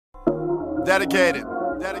Dedicated.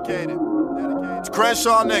 It's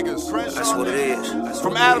Crenshaw niggas. That's what it is.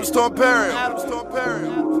 From Adams to Imperial.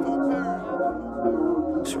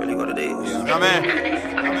 It's really what it is. Yeah, man.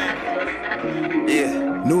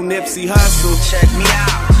 Yeah. New Nipsey Hustle. Check me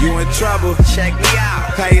out. You in trouble. Check me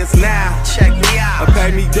out. Pay us now. Check me out. Or pay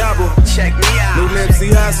me double. Check me out. New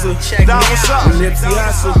Nipsey Hustle. Check me out. New Nipsey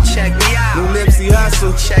Hustle. Check me out. New Nipsey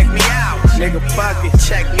Hustle. Check me out. Nigga, fuck it.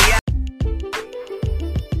 Check me out.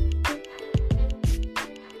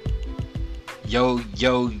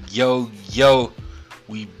 Yo,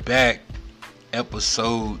 we back.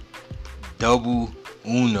 Episode double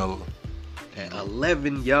uno. At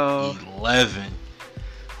 11, y'all. 11.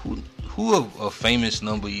 Who a famous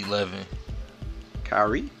number 11?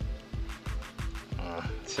 Kyrie?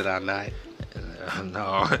 Should I not?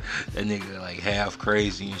 No, that nigga like half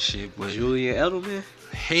crazy and shit. But Julian Edelman?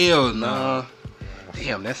 hell no.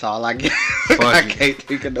 Damn, that's all I get. Fuck I it. can't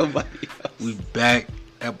think of nobody else. We back.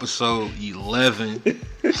 Episode 11.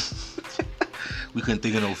 We couldn't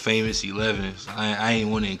think of no famous 11s. I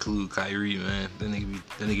ain't want to include Kyrie, man. That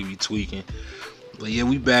nigga be tweaking. But yeah,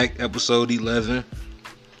 we back, episode 11.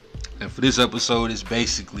 And for this episode, it's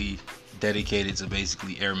basically dedicated to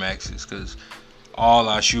Air Maxes, because all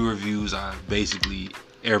our shoe reviews are basically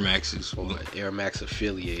Air Maxes. Or Air Max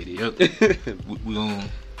affiliated. Yep. We're going to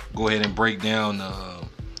go ahead and break down the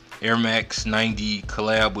Air Max 90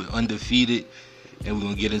 collab with Undefeated. And we're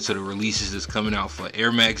going to get into the releases that's coming out for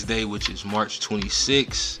Air Max Day, which is March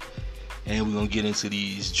 26th. And we're going to get into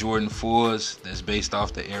these Jordan 4s that's based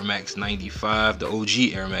off the Air Max 95, the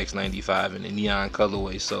OG Air Max 95 in the neon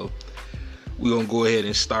colorway. So we're going to go ahead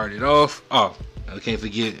and start it off. Oh, I can't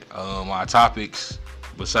forget our topics.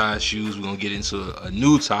 Besides shoes, we're going to get into a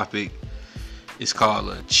new topic. It's called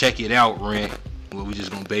a Check It Out rant, where we're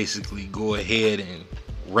just going to basically go ahead and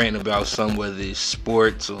rant about something, whether it's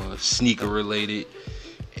sports or sneaker related.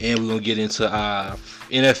 And we're going to get into our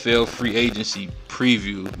NFL free agency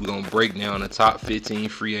preview. We're going to break down the top 15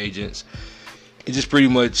 free agents and just pretty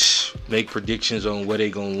much make predictions on where they're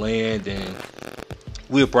going to land. And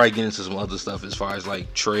we'll probably get into some other stuff as far as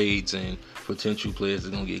like trades and potential players that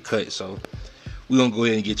are going to get cut. So we're going to go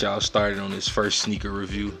ahead and get y'all started on this first sneaker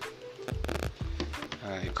review.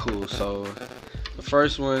 Alright, cool. So the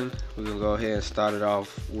first one, we're going to go ahead and start it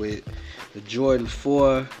off with the Jordan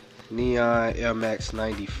 4 Neon Air Max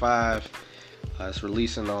 95. It's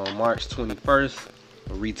releasing on March 21st.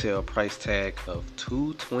 A retail price tag of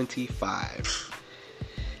 $225.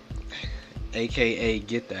 AKA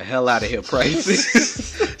get the hell out of here prices.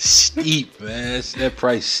 Steep, man. That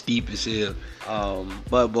price steep as hell.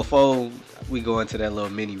 But before we go into that little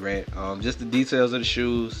mini rant, just the details of the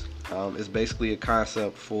shoes. It's basically a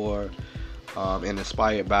concept for and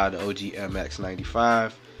inspired by the OG Air Max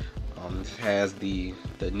 95. It has the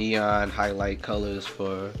neon highlight colors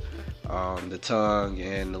for the tongue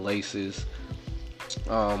and the laces.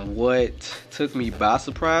 What took me by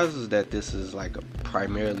surprise is that this is like a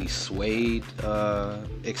primarily suede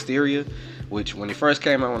exterior, which when it first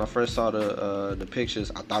came out, when I first saw the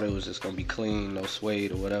pictures, I thought it was just gonna be clean, no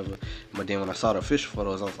suede or whatever. But then when I saw the official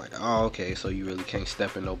photos, I was like, oh, okay, so you really can't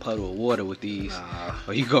step in no puddle of water with these,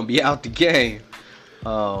 or you gonna be out the game.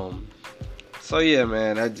 So yeah,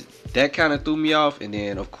 man, that kind of threw me off. And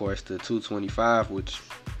then of course the 225, which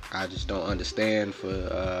I just don't understand for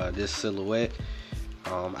this silhouette.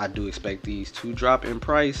 I do expect these to drop in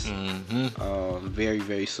price very,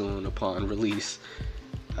 very soon upon release.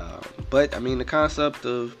 But I mean, the concept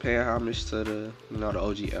of paying homage to the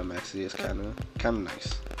OG Air Max is kind of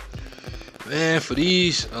nice. Man, for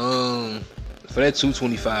these, for that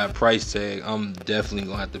 225 price tag, I'm definitely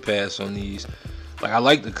gonna have to pass on these. Like, I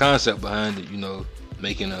like the concept behind it,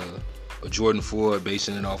 making a Jordan 4,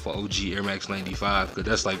 basing it off of OG Air Max 95, because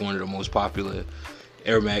that's like one of the most popular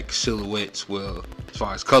Air Max silhouettes, well, as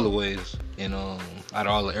far as colorways, and out of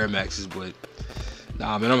all the Air Maxes. But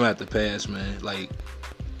nah, man, I'm gonna have to pass, man. Like,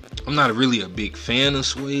 I'm not really a big fan of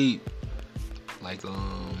suede. Like,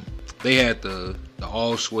 they had the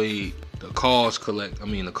all suede, the Cause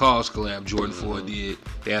collab Jordan 4 did.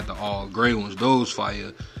 They had the all gray ones, those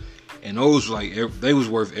fire. And those, like, they was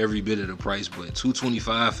worth every bit of the price. But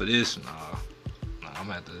 $225 for this, nah, I'm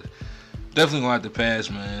definitely gonna have to pass,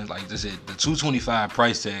 man. Like I said, the $225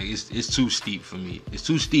 price tag is too steep for me. It's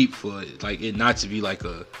too steep for like it not to be like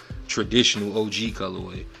a traditional OG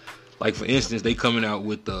colorway. Like, for instance, they coming out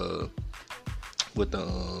with some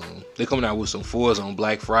 4s on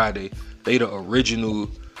Black Friday. They the original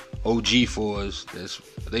OG 4s.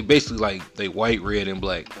 They basically like they white, red, and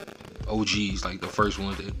black. OGs, like the first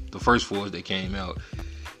 4s that came out,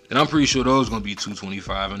 and I'm pretty sure those gonna be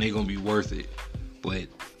 $225 and they gonna be worth it. But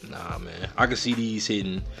nah, man, I can see these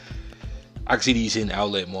hitting. I can see these hitting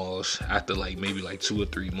outlet malls after like maybe like 2 or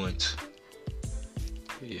 3 months.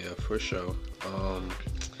 Yeah, for sure.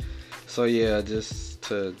 So yeah, just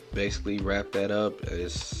to basically wrap that up,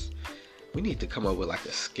 we need to come up with like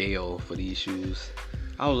a scale for these shoes.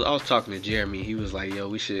 I was talking to Jeremy. He was like, "Yo,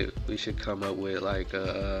 we should come up with like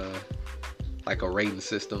a rating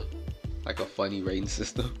system, like a funny rating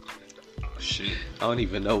system." Oh shit! I don't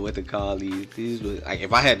even know what to call these. These would, like,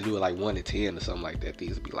 if I had to do it like 1 to 10 or something like that,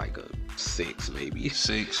 these would be like a 6 maybe.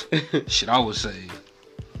 6. Shit, I would say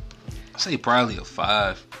probably a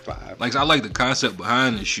 5. 5. Like, I like the concept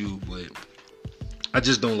behind the shoe, but I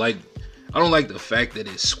just don't like. I don't like the fact that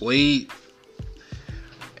it's suede,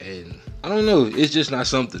 and I don't know. It's just not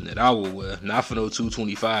something that I would wear. Not for no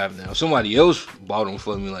 225. Now, if somebody else bought them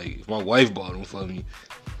for me, like if my wife bought them for me,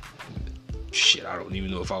 shit, I don't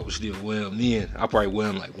even know if I would still wear them then. I probably wear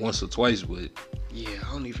them like once or twice, but Yeah,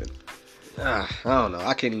 I don't even. I don't know.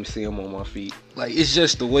 I can't even see them on my feet. like it's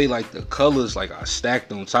just the way like the colors like are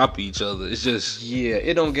stacked on top of each other. It's just Yeah,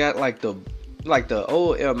 it don't got like the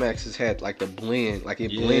old Air Maxes had like the blend, like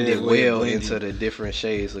it Yeah, blended the way it well blended. into the different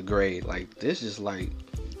shades of gray. Like this is like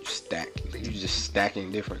you just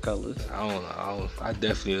stacking different colors. I don't know. I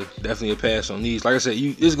definitely a pass on these. Like I said,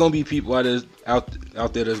 there's gonna be people out there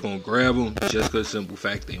that's gonna grab them just cause simple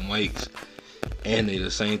fact they Mikes and they the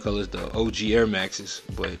same color as the OG Air Maxes,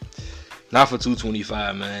 but not for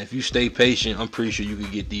 225, man. If you stay patient, I'm pretty sure you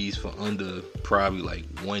could get these for under probably like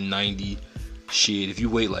 190. Shit, if you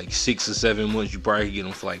wait like 6 or 7 months, you probably could get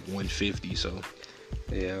them for like 150. So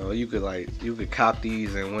Yeah, or you could cop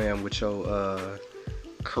these and wear them with your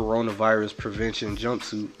coronavirus prevention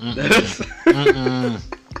jumpsuit.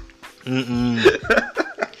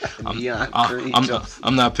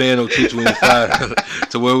 I'm not paying no 225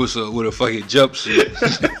 to wear with a fucking jumpsuit.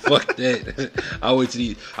 Fuck that. I wait till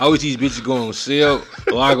these bitches go on sale,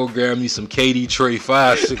 or I go grab me some KD Trey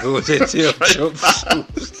 5s to go with that tail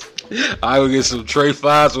jumpsuit. I go get some Trey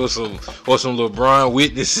 5s or some LeBron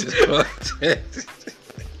witnesses. Fuck that.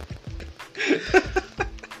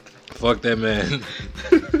 Fuck that, man.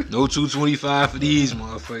 No 225 for these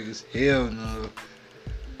motherfuckers. Hell no.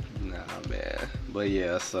 Nah, man. But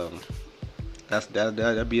yeah, so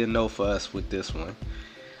that'd be a no for us with this one.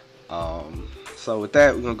 So with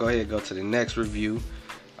that, we're gonna go ahead and go to the next review,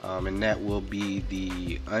 and that will be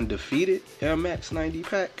the undefeated Air Max 90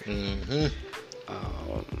 pack. Mm-hmm.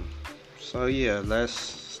 So yeah, let's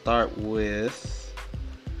start with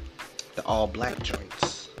the all black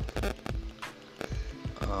joints.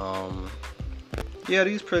 Yeah,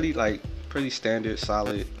 these pretty standard,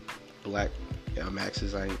 solid black Air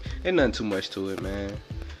Maxes. Ain't nothing too much to it, man.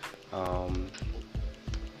 I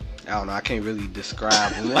don't know. I can't really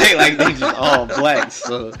describe them like they just all black.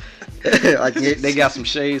 So like they got some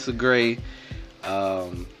shades of gray.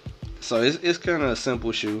 So it's kind of a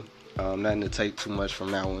simple shoe. Nothing to take too much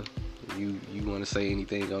from that one. You want to say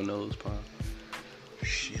anything on those, Paul?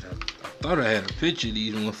 Shit, I thought I had a picture of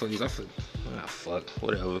these motherfuckers. Fuck,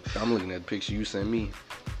 whatever. I'm looking at the picture you sent me.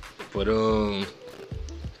 But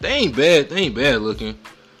they ain't bad. They ain't bad looking.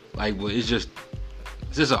 Like, but it's just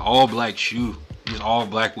an all black shoe. Just all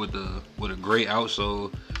black with a gray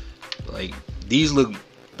outsole. Like these the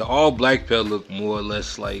all black pair look more or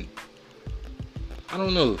less like, I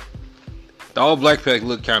don't know. The all black pack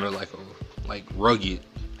look kind of like rugged,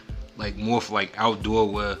 like more for like outdoor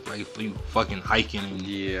wear, like for you fucking hiking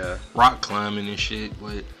and rock climbing and shit.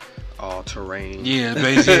 But all terrain. Yeah,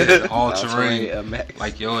 basically all terrain. Air Max.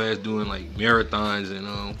 Like your ass doing like marathons and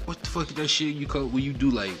what the fuck is that shit you call when you do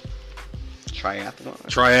like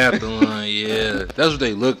triathlon? Yeah, that's what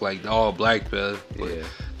they look like. The all black pair. But Yeah.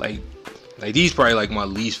 like these probably like my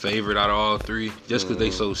least favorite out of all three, just because they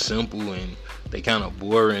so simple and they kind of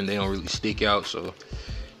boring. They don't really stick out. So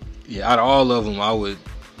yeah, out of all of them, I would.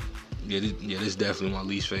 This is definitely my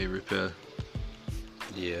least favorite pair.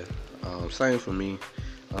 Yeah, same for me.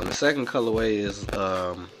 The second colorway is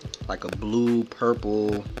like a blue,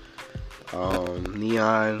 purple,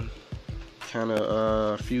 neon kind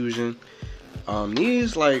of fusion.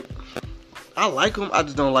 These I like them. I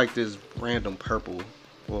just don't like this random purple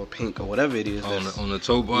or pink or whatever it is On the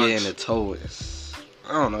toe box. Yeah, in the toe.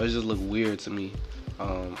 I don't know. It just look weird to me.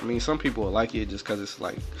 I mean, some people will like it just because it's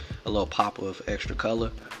like a little pop of extra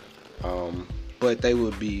color. But they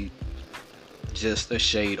would be just a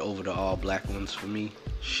shade over the all black ones for me.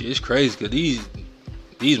 Shit, it's crazy because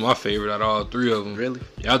these my favorite out of all three of them. Really?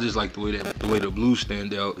 Y'all just like the way the blue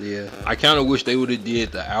stand out. Yeah. I kind of wish they would have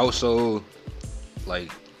did the outsole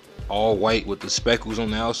like all white with the speckles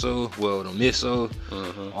on the outsole. Well, the midsole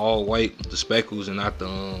all white with the speckles and not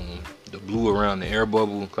the the blue around the air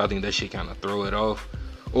bubble. 'Cause I think that shit kind of throw it off,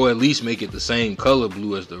 or at least make it the same color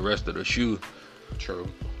blue as the rest of the shoe. True.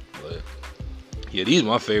 But yeah, these are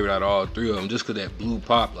my favorite out of all three of them, just 'cause that blue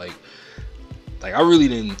pop. Like I really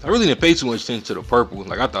didn't pay too much attention to the purple.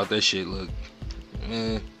 Like I thought that shit looked,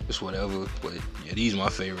 it's whatever. But yeah, these are my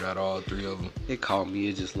favorite out of all three of them. It caught me.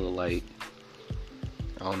 It just looked like,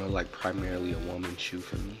 I don't know, like primarily a woman's shoe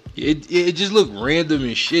for me. It just looked random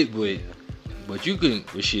and shit, but you can,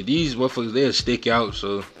 but shit, these motherfuckers, they'll stick out.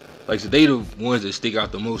 So like, so they the ones that stick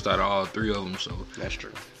out the most out of all three of them. So That's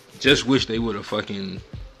true. just wish they would have fucking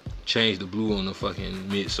changed the blue on the fucking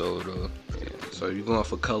midsole though. Yeah. So if you're going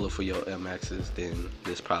for color for your Air Maxes, then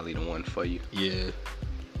this probably the one for you. Yeah.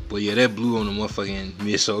 But yeah, that blue on the motherfucking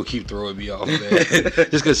midsole keep throwing me off, man.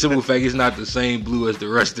 Just 'cause simple fact, it's not the same blue as the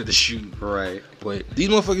rest of the shoe. Right. But these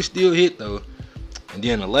motherfuckers still hit though. And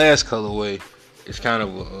then the last colorway, it's kind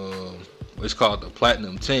of it's called the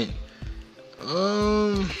platinum tint.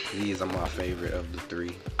 These are my favorite of the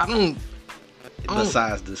three. I don't.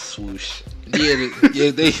 Besides the swoosh.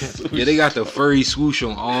 They got the furry swoosh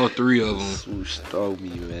on all three of them. Swoosh throw me,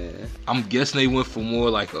 man. I'm guessing they went for more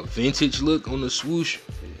like a vintage look on the swoosh.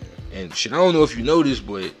 And shit, I don't know if you noticed,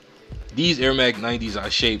 but these Air Max 90s are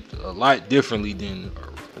shaped a lot differently than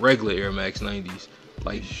regular Air Max 90s.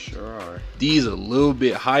 Like, Sure are. these a little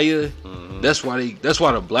bit higher. Mhm. That's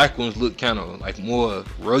why the black ones look kind of like more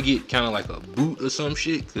rugged, kind of like a boot or some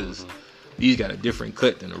shit. Cause these got a different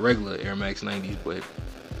cut than the regular Air Max 90s. But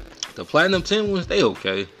the platinum 10 ones, they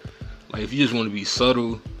okay. Like if you just want to be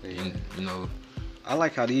subtle and I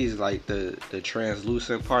like how these, like the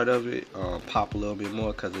translucent part of it, pop a little bit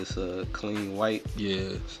more because it's a clean white. yeah.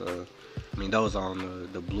 So, I mean, those are on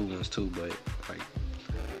the blue ones too, but like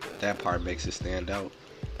that part makes it stand out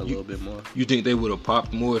a little bit more. You think they would have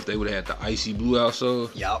popped more if they would have had the icy blue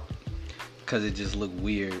outsole? Yup. Because it just looked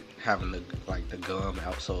weird having the gum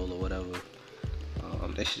outsole or whatever.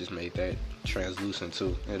 They should just make that translucent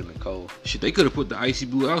too. It'd have been cold. Shit, they could have put the icy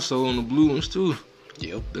blue outsole on the blue ones too.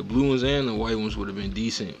 Yep. The blue ones and the white ones would have been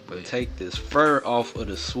decent, but Take this fur off of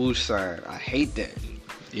the swoosh sign. I hate that.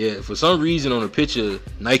 yeah, for some reason on the picture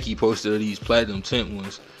Nike posted of these platinum tint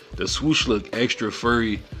ones, the swoosh look extra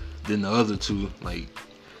furry than the other two. Like,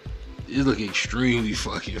 it look extremely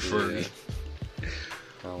fucking furry. I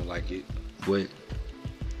don't like it. But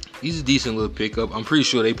these are decent little pickup. I'm pretty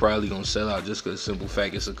sure they probably gonna sell out just 'cause simple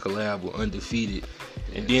fact it's a collab with Undefeated,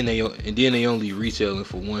 and then they only retailing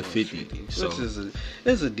for $150. So Which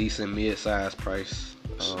is a decent mid-size price.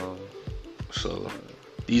 so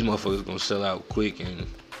these motherfuckers gonna sell out quick, and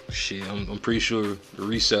shit, I'm pretty sure the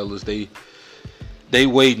resellers they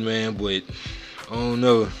waiting, man. But I don't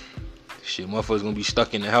know, shit, motherfuckers gonna be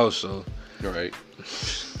stuck in the house, so Right.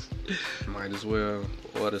 Might as well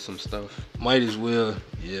order some stuff. might as well,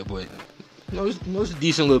 yeah. But it's a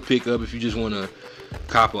decent little pickup if you just wanna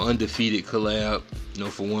cop an Undefeated collab,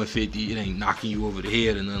 for $150. It ain't knocking you over the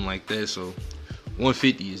head or nothing like that. So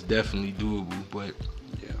 $150 is definitely doable. But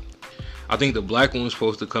Yeah. I think the black one's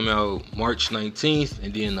supposed to come out March 19th,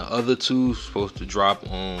 and then the other two supposed to drop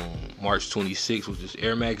on March 26th, which is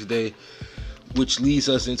Air Max Day, which leads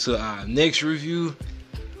us into our next review.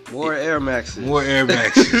 More Air Maxes. More Air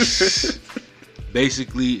Maxes.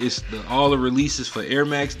 Basically, it's all the releases for Air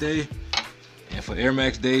Max Day, and for Air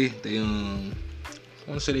Max Day, they I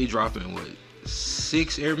want to say they dropping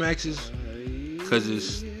 6 Air Maxes, because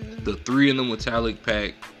it's the 3 in the metallic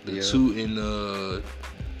pack, the 2 in the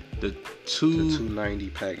The 290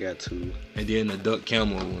 pack got 2. and then the duck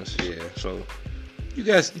camo ones. Yeah. So you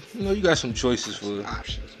guys, you got some choices for.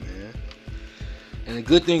 Options, man. And the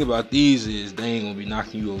good thing about these is they ain't gonna be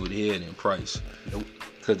knocking you over the head in price. Nope.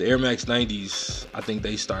 Cause the Air Max 90s, I think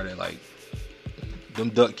they started like them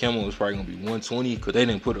duck camo was probably gonna be $120, cause they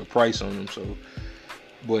didn't put a price on them. So,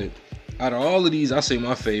 but out of all of these, I say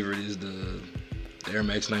my favorite is the Air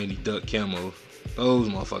Max 90 duck camo. Those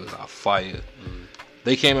motherfuckers are fire.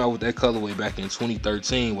 They came out with that colorway back in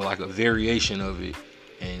 2013 with like a variation of it,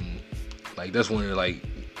 and like that's one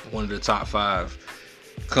of the top 5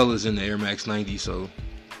 colors in the Air Max 90. So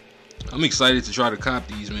I'm excited to try to cop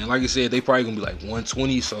these, man. Like I said, they probably gonna be like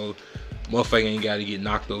 $120, so motherfucker ain't gotta get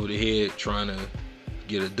knocked over the head trying to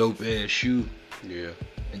get a dope ass shoe. Yeah.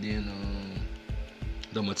 And then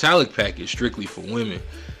the metallic pack is strictly for women.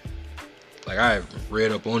 Like, I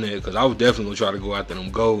read up on that because I was definitely gonna try to go after them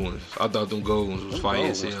gold ones. I thought them gold ones was fire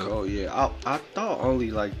as hell. Oh yeah, I thought only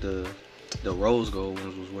like the rose gold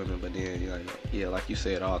ones was women, but then like you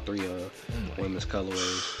said, all 3 are women's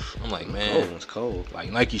colorways. I'm like, Gold man, one's cold.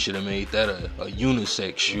 like Nike should have made that a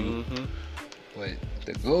unisex shoe. Mm-hmm. But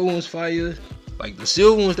the gold one's fire. Like the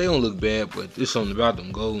silver ones, they don't look bad, but there's something about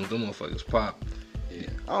them gold ones. Them motherfuckers pop. Yeah,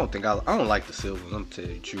 I don't like the silver ones. I'm telling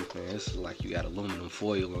you the truth, man. It's like you got aluminum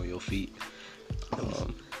foil on your feet.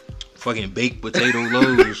 Fucking baked potato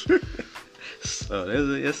loaves. So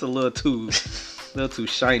it's a little too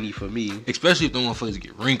shiny for me. Especially if them motherfuckers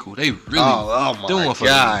get wrinkled. They really, oh my them motherfuckers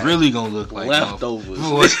God. really gonna look like leftovers.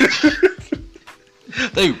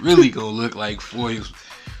 They really gonna look like foils.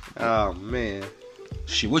 Oh man.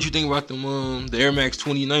 Shit, what you think about them the Air Max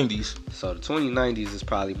 2090s? So the 2090s is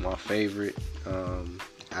probably my favorite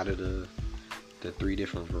out of the three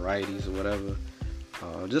different varieties or whatever.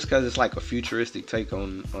 Just because it's like a futuristic take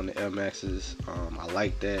on the Air Maxes. I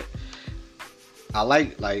like that. I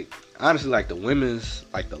like honestly like the women's,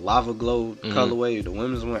 like the lava glow colorway, the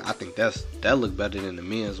women's one. I think that look better than the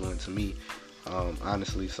men's one to me.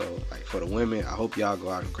 Honestly, so like for the women, I hope y'all go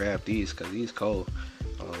out and grab these because these cold.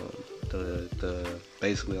 The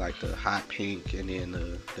basically like the hot pink and then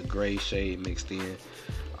the gray shade mixed in.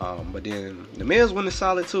 But then the men's one is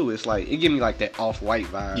solid too. It's like it give me like that off-white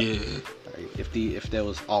vibe. Yeah. Like if there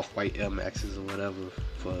was off-white Air Maxes or whatever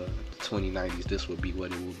for the 2090s, this would be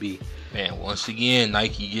what it would be. Man, once again,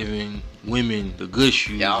 Nike giving women the good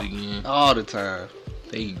shoes again. All the time.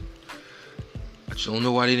 I just don't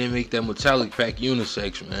know why they didn't make that metallic pack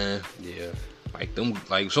unisex, man. Yeah. Like them,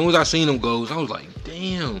 like as soon as I seen them goes, I was like,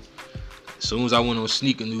 damn. As soon as I went on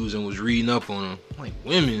Sneaker News and was reading up on them, I'm like,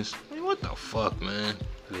 women's, like, what the fuck, man?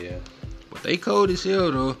 Yeah. But they cold as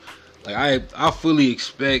hell though. Like I fully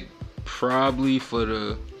expect probably for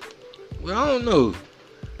the, well, I don't know.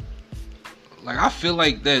 Like I feel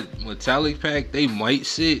like that metallic pack they might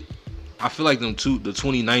sit. I feel like the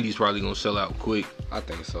 2090s probably gonna sell out quick. I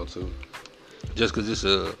think so too. Just cause it's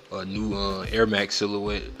a new Air Max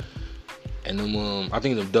silhouette, and them I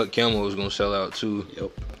think them duck camo is gonna sell out too.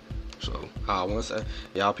 Yep. So once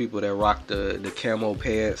y'all people that rock the camo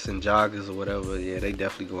pants and joggers or whatever, yeah, they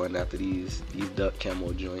definitely going after these duck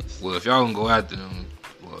camo joints. well, if y'all gonna go after them,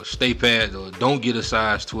 well, stay pat or don't get a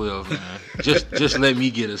size 12, man. just let me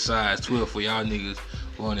get a size 12 for y'all niggas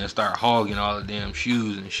going and start hogging all the damn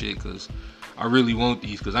shoes and shit, cause I really want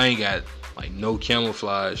these, cause I ain't got like no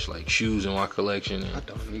camouflage like shoes in my collection. And I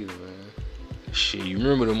don't either, man. shit, you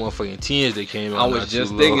remember the motherfucking 10s that came out? I was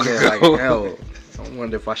just thinking that, like, hell, I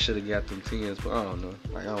wonder if I should have got them 10s, but I don't know.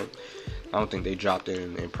 Like, I don't think they dropped it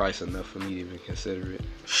in price enough for me to even consider it.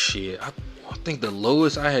 Shit, I think the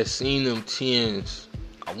lowest I had seen them 10s,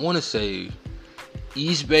 I want to say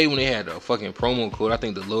East Bay when they had a fucking promo code. I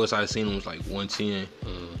think the lowest I had seen them was like 110.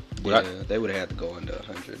 But yeah, they would have had to go under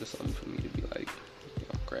 100 or something for me to be like,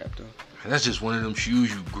 grab them. That's just one of them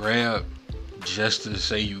shoes you grab just to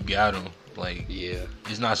say you got them. Like, yeah,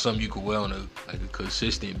 it's not something you can wear on a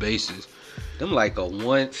consistent basis. Them like a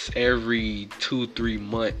once every 2-3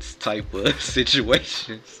 months type of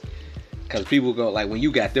situations. Cause people go like when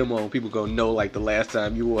you got them on, people gonna know like the last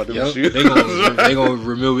time you wore them shoes. They gonna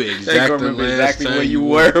remember exactly where you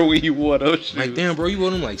were when you wore those shoes. Like, damn, bro, you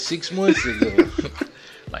wore them like 6 months ago.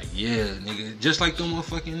 Like, yeah, nigga, just like them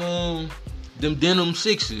motherfucking them denim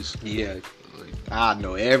 6s. Yeah, I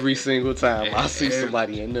know every single time I see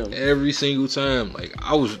somebody in them. Every single time, like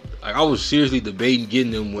I was seriously debating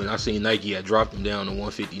getting them when I seen Nike had dropped them down to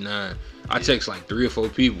 159. I text like 3 or 4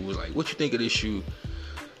 people, was like, "What you think of this shoe?"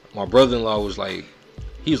 My brother-in-law was like,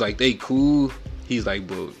 he was like, "They cool." He's like,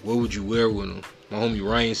 "But what would you wear with them?" My homie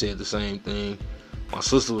Ryan said the same thing. My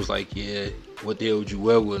sister was like, "Yeah, what the hell would you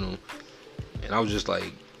wear with them?" And I was just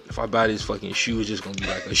like, if I buy this fucking shoe, it's just gonna be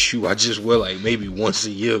like a shoe I just wear like maybe once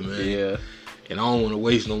a year, man. Yeah. And I don't want to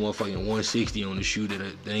waste no motherfucking 160 on the shoe that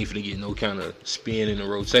ain't finna get no kind of spin in the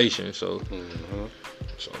rotation. So, yeah,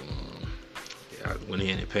 I went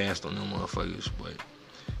ahead and passed on them motherfuckers. But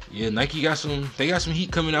yeah, Nike got some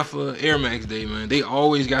heat coming out for Air Max Day, man. They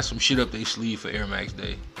always got some shit up their sleeve for Air Max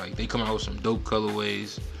Day. Like they come out with some dope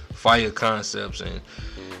colorways, fire concepts, and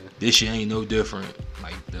this shit ain't no different.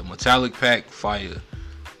 Like the metallic pack, fire.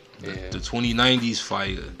 The 2090s,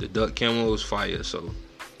 fire. The duck camos, fire. So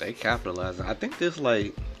they capitalizing. I think this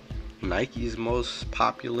like Nike's most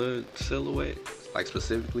popular silhouette, like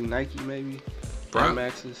specifically Nike maybe. Air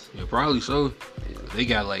Maxes. Yeah, probably so. Yeah. They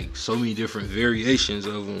got like so many different variations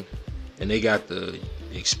of them, and they got the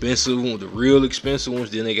expensive one, the real expensive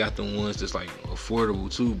ones. Then they got the ones that's like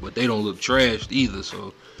affordable too, but they don't look trashed either.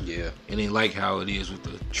 So yeah, it ain't like how it is with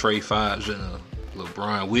the Trey 5s and the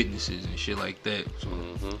LeBron Witnesses and shit like that. So.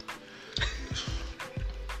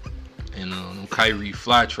 And them Kyrie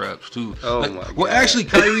fly traps too. Oh my god. Well, actually,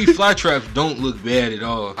 Kyrie fly traps don't look bad at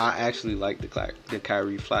all. I actually like the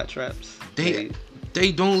Kyrie fly traps. They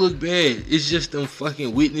don't look bad. It's just them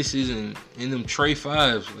fucking Witnesses and them Trey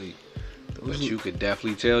 5s. Like But you could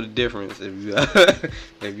definitely tell the difference if you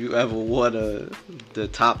if you ever wore the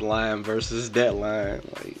top line versus that line.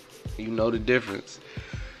 Like, you know the difference.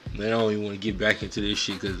 Man, I don't even want to get back into this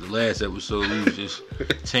shit because the last episode we was just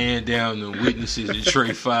tearing down the witnesses in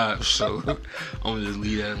Trey 5. So I'm gonna just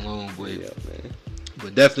leave that alone. But Yeah, man.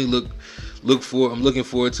 But definitely look for. I'm looking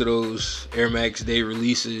forward to those Air Max Day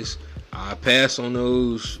releases. I pass on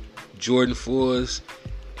those Jordan 4s,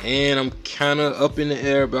 and I'm kind of up in the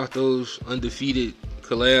air about those undefeated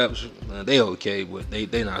collabs. They okay, but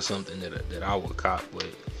they not something that I would cop. But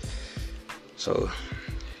so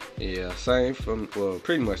Yeah, same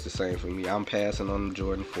pretty much the same for me. I'm passing on the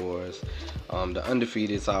Jordan 4s. The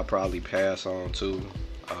undefeateds I'll probably pass on too.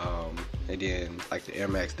 And then like the Air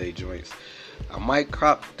Max Day joints, I might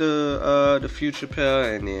crop the Future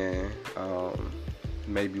pair, and then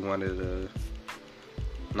maybe one of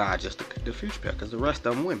just the Future pair, because the rest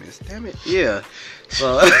of them women's. Damn it. Yeah.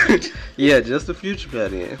 So yeah, just the Future pair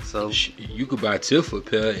then. So you could buy Tiff a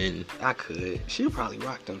pair, and I could. She'll probably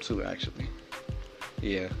rock them too, actually.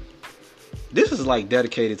 Yeah. This is like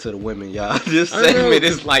dedicated to the women, y'all. This segment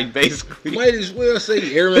is like basically. Might as well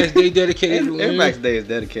say Air Max Day dedicated to women. Air Max Day is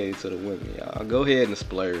dedicated to the women, y'all. Go ahead and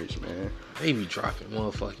splurge, man. They be dropping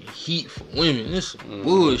motherfucking heat for women. This some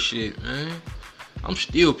bullshit, man. I'm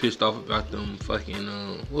still pissed off about them fucking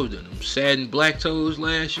what was that? Them satin black toes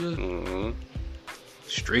last year. Mm-hmm.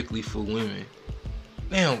 Strictly for women.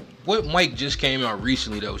 Damn, what mic just came out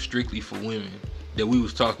recently that was strictly for women that we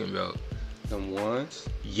was talking about? Them ones?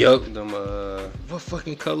 Yup. Them What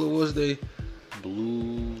fucking color was they?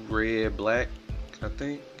 blue, red, black, I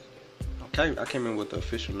think. I can't remember what the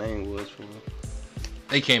official name was for them.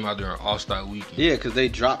 They came out during All-Star Weekend. Yeah, because they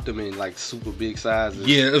dropped them in like super big sizes.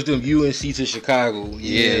 Yeah, it was them UNC to Chicago.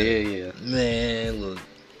 Yeah. Man, look,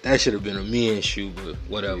 that should have been a men's shoe, but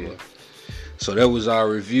whatever. Yeah. So that was our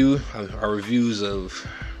review. Our reviews of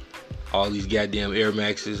all these goddamn Air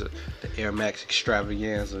Maxes. The Air Max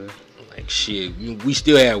Extravaganza. Like shit, we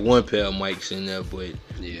still had one pair of mics in there, but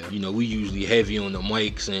Yeah. you know, we usually heavy on the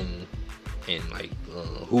mics and like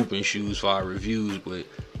hooping shoes for our reviews, but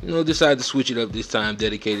you know, decided to switch it up this time,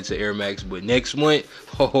 dedicated to Air Max. But next month,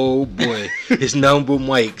 oh boy, it's number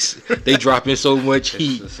mics. They dropping so much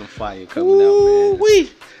heat. There's some fire coming out, man.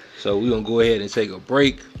 So we're gonna go ahead and take a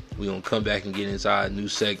break. We're gonna come back and get into our new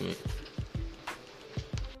segment.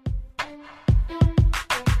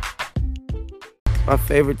 My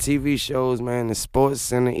favorite TV shows, man, the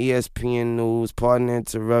Sportscenter, ESPN News, Partner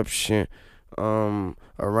Interruption, Around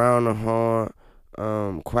the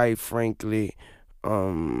Horn, quite frankly,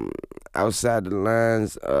 Outside the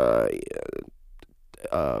Lines,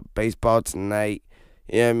 Baseball Tonight.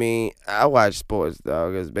 You know what I mean? I watch sports,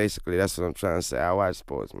 dog. Cause basically that's what I'm trying to say. I watch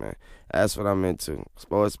sports, man. That's what I'm into.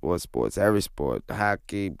 Sports. Every sport.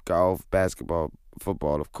 Hockey, golf, basketball,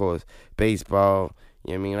 football, of course, baseball.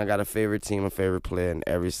 You know what I mean? I got a favorite team, a favorite player in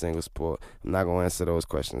every single sport. I'm not going to answer those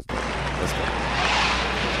questions, though. Let's go.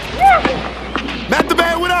 Matt the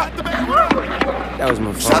Band, what up? That was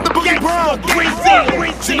my phone. Shout the Boogie Brown.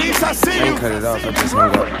 Janice, I see I you. ain't cut it off. I just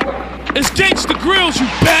hung up. It's Gangsta Grills, you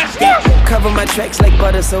bastard! Cover my tracks like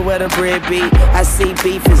butter, so where the bread be. I see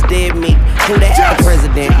beef is dead meat. Who that? The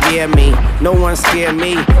president, yeah me. No one scare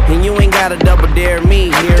me, and you ain't gotta double dare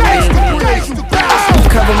me. Hear me?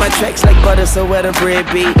 Cover my tracks like butter, so where the bread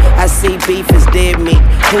be. I see beef is dead meat.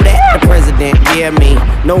 Who that? The president, yeah me.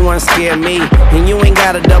 No one scare me, and you ain't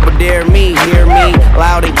gotta double dare me. Hear me?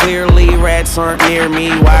 Loud and clearly, rats aren't near me.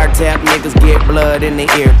 Wiretap niggas get blood in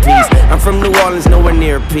the earpiece. I'm from New Orleans, nowhere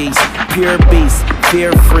near peace. Pure beast,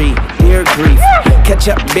 fear free, dear grief. Catch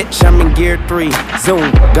up, bitch, I'm in gear 3.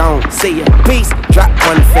 Zoom, gone, see ya, peace. Drop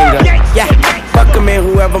one finger, yeah. Fuck him and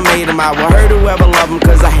whoever made him. I will hurt whoever love him,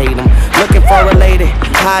 cause I hate him. Looking for a lady,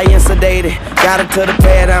 high and sedated. Got her to the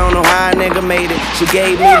pad, I don't know how a nigga made it. She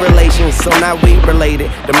gave me relations, so now we related.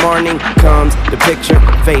 The morning comes, the picture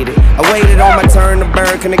faded. I waited on my turn to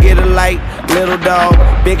burn, can I get a light? Little dog,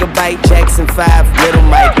 bigger bite, Jackson 5, little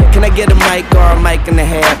Mike. Can I get a mic or a mic and a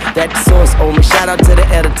half? That the source owe me, shout out to the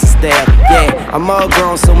editor staff. Yeah, I'm all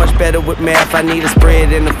grown, so much better with math. I need a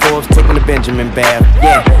spread in the Forbes, taking the Benjamin bath.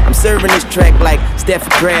 Yeah, I'm serving this track like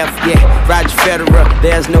Steffi Graf. Yeah, Roger Federer,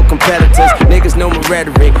 there's no competitors. Niggas know my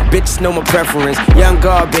rhetoric, bitches know my preference. Young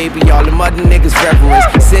guard, baby, all them other niggas reverence.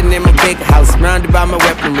 Sitting in my big house, surrounded by my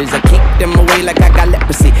weaponries. I keep them away like I got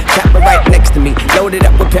leprosy. Chopper right next to me, loaded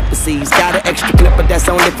up with pepper seeds. Got an extra clip, but that's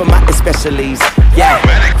only for my specialties. Yeah,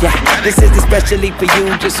 this is especially for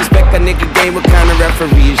you. Just respect a nigga game, what kind of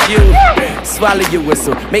referee is you? swallow your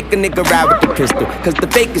whistle. Make a nigga ride with the pistol. Cause the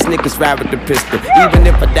fakest niggas ride with the pistol. Even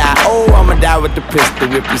if I die, oh, I'ma die with the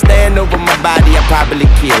pistol. If you stand over my body, I'll probably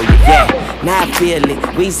kill you. Yeah, now I feel it.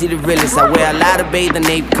 We see the realest. I wear a lot of bathing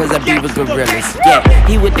ape because I be with gorillas. Yeah,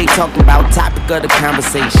 he what they talking about, topic of the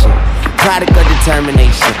conversation. Product of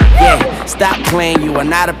determination. Yeah, stop playing, you are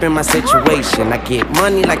not up in my situation. I get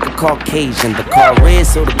money like a Caucasian. The car red,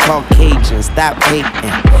 so the Caucasian. Stop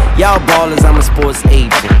hating. Y'all ballers, I'm a sports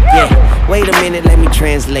agent. Yeah, wait a minute, let me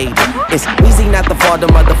translate it. It's Weezy, not the father,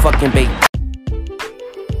 motherfucking bait.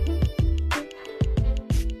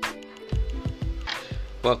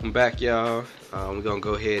 Welcome back, y'all. We're gonna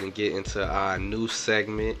go ahead and get into our new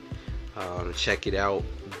segment. Check it out,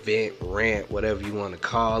 vent, rant, whatever you want to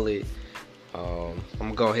call it. I'm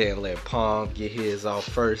gonna go ahead and let Palm get his off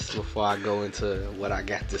first before I go into what I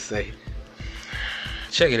got to say.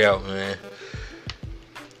 Check it out, man.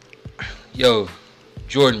 Yo,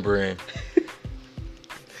 Jordan Brand.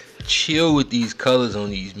 Chill with these colors on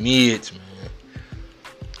these mids, man.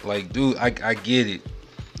 Like, dude, I get it.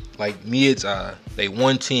 Like, mids are, they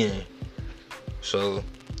 110. So,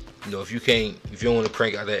 you know, if you don't want to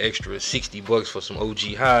crank out that extra $60 for some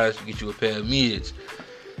OG highs, you get you a pair of mids.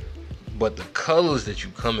 But the colors that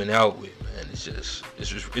you coming out with, man,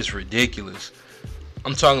 it's ridiculous.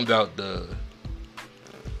 I'm talking about the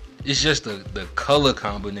color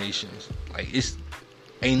combinations. Like,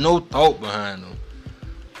 ain't no thought behind them.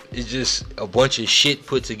 It's just a bunch of shit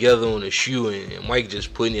put together on a shoe, and Mike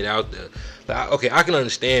just putting it out there. Like, okay, I can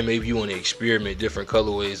understand maybe you want to experiment different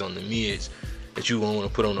colorways on the mids that you want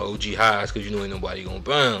to put on the OG highs because you know ain't nobody gonna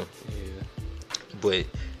buy them. Yeah. But,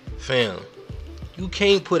 fam, you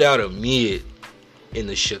can't put out a mid in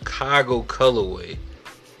the Chicago colorway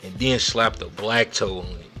and then slap the black toe on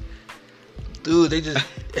it. Dude, they just...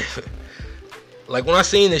 like, when I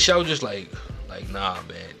seen this shit, I was just like, nah,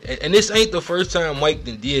 man. And this ain't the first time Mike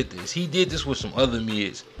did this. He did this with some other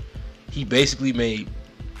mids. He basically made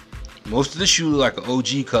most of the shoe like an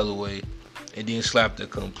OG colorway and then slapped a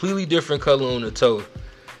completely different color on the toe.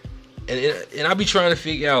 And I be trying to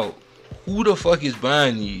figure out who the fuck is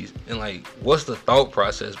buying these and, like, what's the thought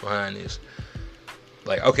process behind this.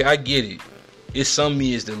 Like, okay, I get it. It's some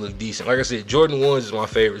mids that look decent. Like I said, Jordan 1s is my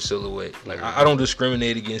favorite silhouette. Like, I don't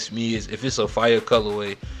discriminate against mids. If it's a fire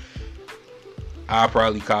colorway, I'll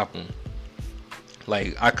probably cop them.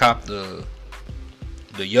 Like, I copped the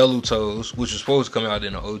yellow toes, which was supposed to come out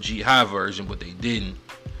in the OG high version, but they didn't.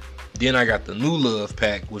 Then I got the New Love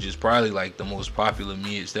pack, which is probably like the most popular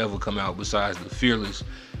mids to ever come out besides the Fearless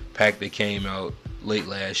pack that came out late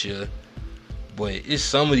last year. But it's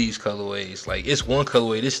some of these colorways. Like, it's one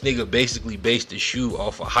colorway, this nigga basically based the shoe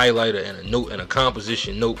off a highlighter and a note and a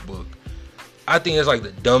composition notebook. I think it's like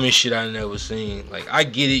the dumbest shit I never seen. Like, I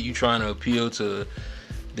get it, you trying to appeal to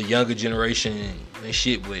the younger generation and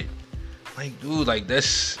shit, but, like, dude, like,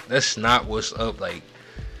 that's not what's up. Like,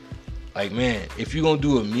 man, if you're gonna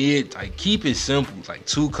do a mid, like, keep it simple. Like,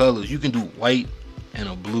 2 colors. You can do white and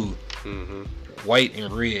a blue. Mm-hmm. White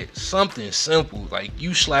and red. Something simple. Like,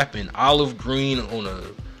 you slapping olive green on a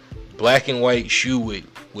black and white shoe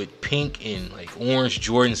with pink and, like, orange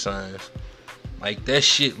Jordan signs. Like, that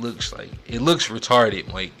shit looks like, it looks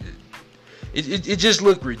retarded. Like, it just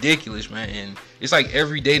looked ridiculous, man. And it's like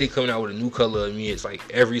every day they coming out with a new color of me. It's like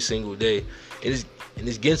every single day. And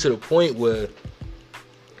it's getting to the point where,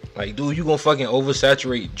 like, dude, you gonna fucking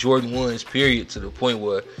oversaturate Jordan 1s, period, to the point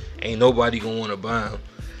where ain't nobody gonna wanna buy them.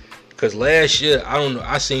 Cause last year, I don't know,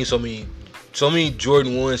 I seen so many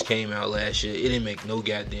Jordan 1s came out last year. It didn't make no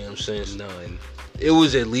goddamn sense. None. It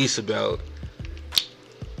was at least about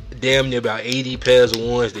damn near about 80 pairs of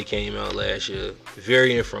ones that came out last year,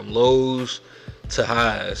 varying from lows to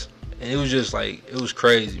highs. And it was just like, it was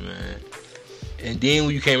crazy, man. And then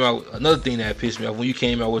when you came out, another thing that pissed me off, when you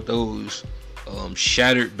came out with those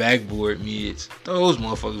shattered backboard mids, those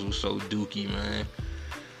motherfuckers were so dookie, man.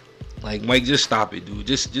 Like, Mike, just stop it, dude.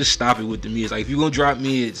 Just stop it with the mids. Like, if you're gonna drop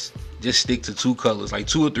mids, just stick to 2 colors, like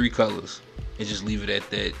 2 or 3 colors, and just leave it at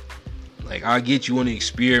that. Like, I get you want to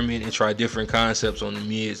experiment and try different concepts on the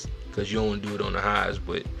mids because you don't want to do it on the highs,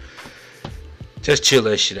 but just chill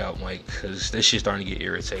that shit out, Mike, because that shit's starting to get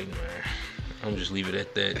irritating, man. I'm just leave it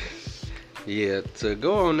at that. Yeah, to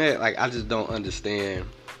go on that, like, I just don't understand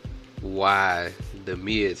why the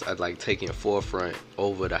mids are, like, taking forefront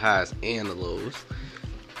over the highs and the lows.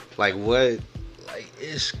 Like, what? Like,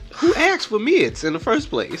 who asked for mids in the first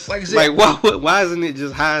place? Like why isn't it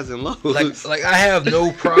just highs and lows? Like I have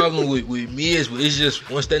no problem with mids, but it's just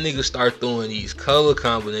once that nigga start throwing these color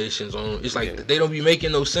combinations on, it's like they don't be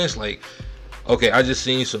making no sense. Like, okay, I just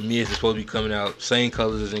seen some mids that's supposed to be coming out, same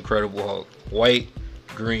colors as Incredible Hulk, white,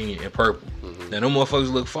 green, and purple. Mm-hmm. Now them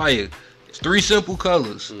motherfuckers look fire. It's 3 simple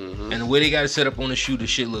colors, and the way they got it set up on the shoe, the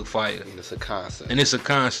shit look fire. And it's a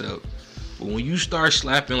concept. But when you start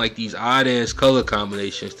slapping like these odd ass color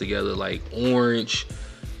combinations together, like orange,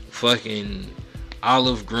 fucking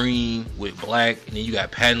olive green with black, and then you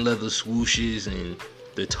got patent leather swooshes, and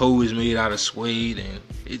the toe is made out of suede, and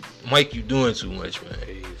Mike, you doing too much, man.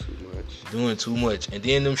 Doing too much. And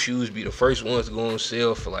then them shoes be the first ones to go on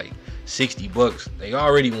sale for like $60. They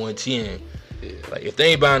already 110. Yeah. Like if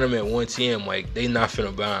they ain't buying them at 110, like they not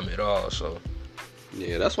finna buy them at all. So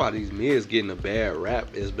yeah, that's why these mids getting a bad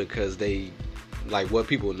rap, is because they, like, what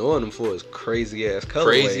people knowing them for is crazy ass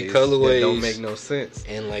colorways. That don't make no sense.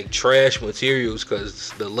 And like trash materials,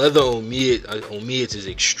 cause the leather on mids is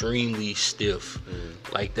extremely stiff.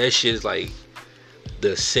 Like that shit is like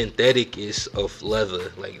the synthetic-est of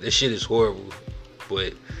leather. Like that shit is horrible.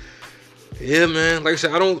 But yeah, man, like I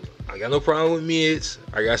said, I got no problem with mids.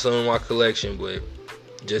 I got some in my collection, but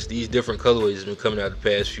just these different colorways has been coming out the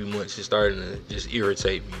past few months. It's starting to just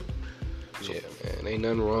irritate me. So, yeah, man, ain't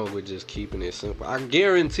nothing wrong with just keeping it simple. I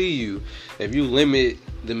guarantee you, if you limit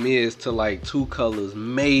the mids to like 2 colors,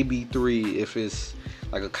 maybe 3, if it's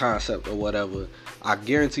like a concept or whatever, I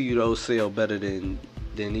guarantee you those sell better than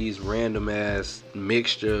these random ass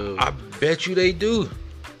mixture. I bet you they do.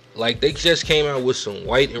 Like they just came out with some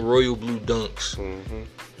white and royal blue dunks,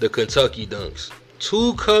 the Kentucky dunks,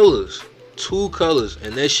 2 colors,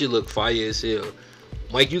 and that shit look fire as hell.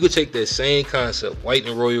 Mike, you could take that same concept, white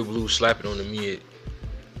and royal blue, slap it on the mid.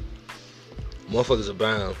 Motherfuckers are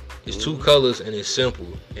bound. It's 2 colors and it's simple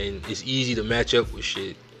and it's easy to match up with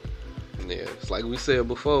shit. Yeah, it's like we said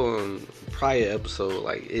before on prior episode,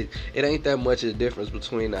 like it ain't that much of a difference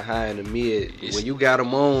between the high and the mid. When you got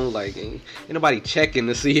them on, like ain't nobody checking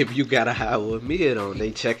to see if you got a high or a mid on.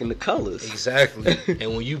 They checking the colors. Exactly.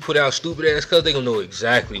 And when you put out stupid ass colors, they gonna know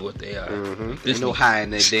exactly what they are. There's no high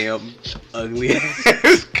in that damn ugly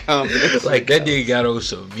ass combination. Like that nigga got on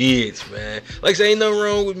some mids, man. Like say ain't nothing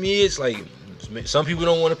wrong with mids. Like some people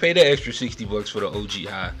don't want to pay that extra $60 for the OG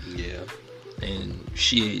high. Yeah. And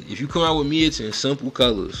shit, if you come out with mids in simple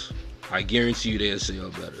colors, I guarantee you they'll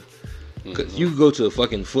sell better. Cause you go to a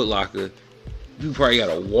fucking Foot Locker, you probably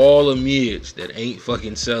got a wall of mids that ain't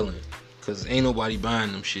fucking selling, cause ain't nobody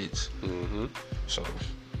buying them shits. So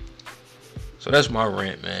that's my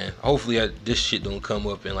rant, man. Hopefully this shit don't come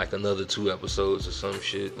up in like another 2 episodes or some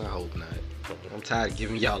shit. I hope not. I'm tired of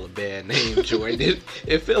giving y'all a bad name, Jordan.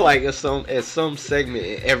 It feel like at some segment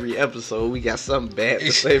in every episode we got something bad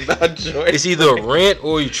to say about Jordan. It's either a rant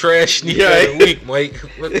or you trash sneaker of the week, Mike.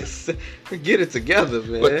 Get it together,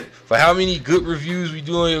 man. But for how many good reviews we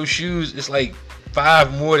do on your shoes, it's like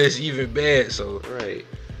 5 more that's even bad. So right.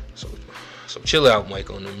 So chill out, Mike,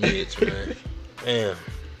 on the mids, man. Damn.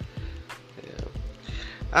 Yeah.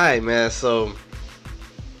 All right, man. So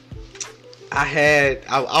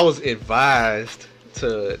I was advised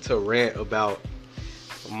to rant about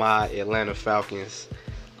my Atlanta Falcons.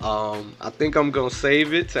 I think I'm gonna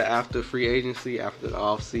save it to after free agency, after the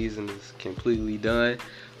off season is completely done,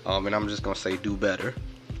 and I'm just gonna say do better.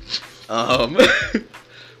 But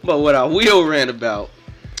what I will rant about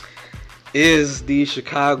is the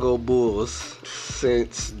Chicago Bulls,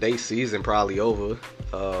 since their season probably over,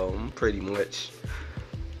 pretty much.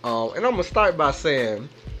 And I'm gonna start by saying,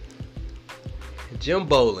 Jim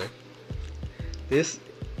Boland,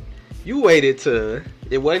 you waited to,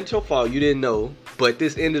 it wasn't your fault, you didn't know, but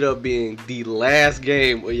this ended up being the last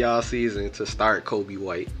game of y'all season to start Kobe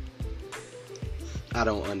White. I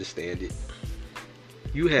don't understand it.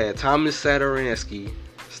 You had Thomas Satoransky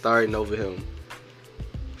starting over him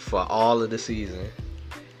for all of the season.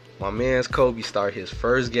 My man's Kobe started his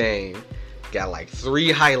first game, got like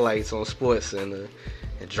 3 highlights on Sportscenter,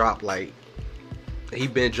 and dropped like, he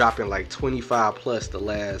been dropping like 25 plus the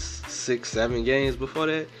last 6-7 games before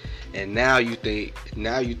that, and now you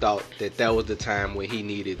thought that was the time when he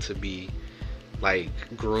needed to be like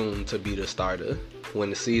groomed to be the starter when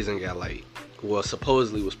the season got like, well,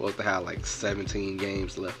 supposedly was supposed to have like 17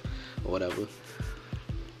 games left or whatever.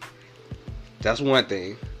 That's one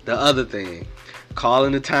thing. The other thing,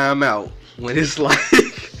 calling the timeout when it's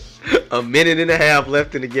like a minute and a half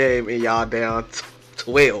left in the game and y'all down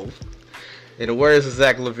 12. In the words of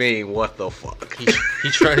Zach LaVine, what the fuck? He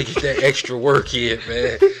trying to get that extra work in,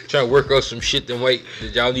 man. Trying to work on some shit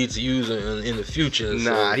that y'all need to use in the future.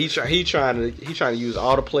 Nah, so. he trying to use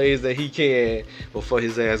all the plays that he can before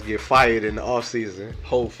his ass get fired in the offseason,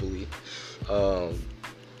 hopefully.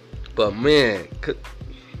 But man,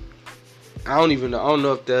 I don't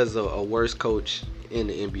know if there's a worse coach in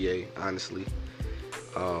the NBA, honestly.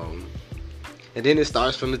 And then it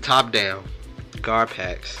starts from the top down. Guard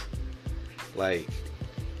packs. Like,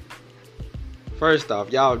 first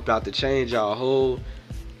off, y'all about to change y'all whole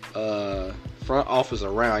front office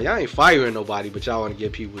around. Y'all ain't firing nobody, but y'all want to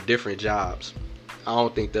give people different jobs. I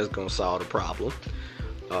don't think that's gonna solve the problem.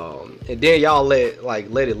 And then y'all let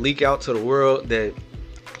it leak out to the world that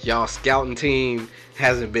y'all scouting team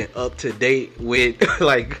hasn't been up to date with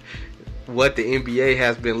like what the NBA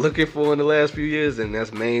has been looking for in the last few years, and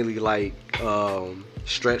that's mainly like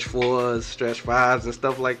stretch fours, stretch fives, and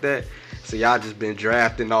stuff like that. So y'all just been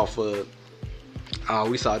drafting off of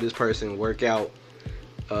we saw this person work out,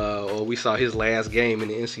 or we saw his last game in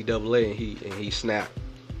the NCAA and he snapped.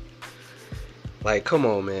 Like, come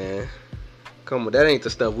on, man. Come on, that ain't the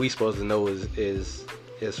stuff we supposed to know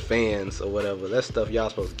as fans or whatever. That's stuff y'all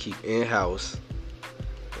supposed to keep in house.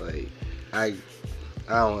 Like, I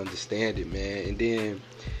don't understand it, man. And then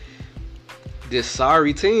this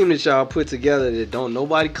sorry team that y'all put together that don't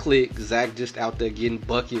nobody click. Zach just out there getting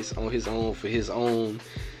buckets on his own for his own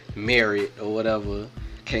merit or whatever.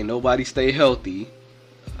 Can't nobody stay healthy.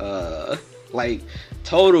 Like,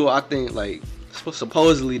 total, I think, like,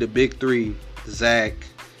 supposedly the big three, Zach,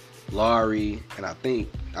 Laurie, and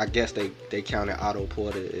I guess they counted Otto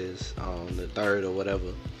Porter as the third or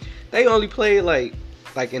whatever. They only played like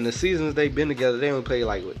in the seasons they've been together, they only played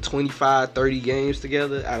like 25, 30 games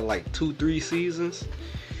together out of like 2-3 seasons.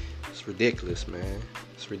 It's ridiculous, man.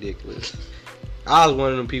 It's ridiculous. I was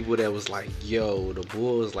one of them people that was like, yo, the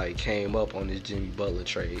Bulls like came up on this Jimmy Butler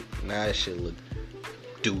trade. Now that shit look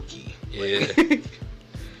dookie. Yeah.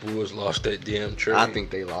 Bulls lost that damn trade. I think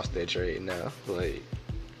they lost that trade now. Like,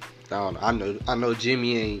 I don't know. I know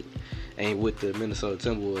Jimmy ain't with the Minnesota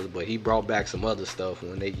Timberwolves, but he brought back some other stuff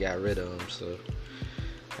when they got rid of him. So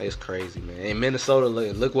it's crazy, man. And Minnesota,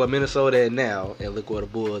 look what Minnesota at now, and look where the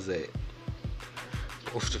Bulls at.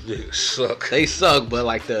 Both of them niggas suck. They suck, but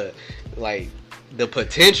the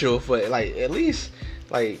potential for like at least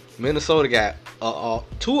like Minnesota got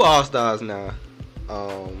 2 All-Stars now.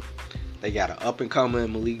 They got an up and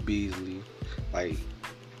coming Malik Beasley. Like,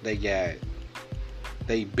 they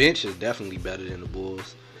bench is definitely better than the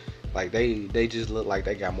Bulls. Like, they just look like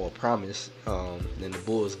they got more promise than the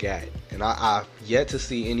Bulls got. And I've yet to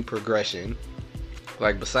see any progression.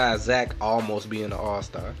 Like, besides Zach almost being an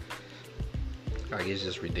All-Star. Like, it's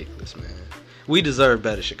just ridiculous, man. We deserve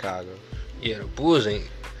better, Chicago. Yeah, the Bulls ain't.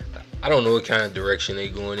 I don't know what kind of direction they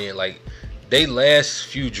going in. Like, they last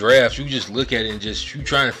few drafts, you just look at it and just you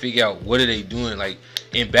trying to figure out what are they doing. Like,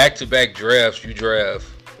 in back-to-back drafts, you draft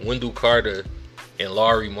Wendell Carter and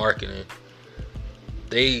Laurie Markkinen.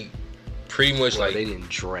 They pretty much they didn't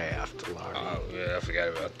draft Laurie. Oh yeah, I forgot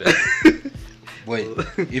about that. But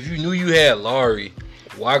if you knew you had Laurie,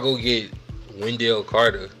 why go get Wendell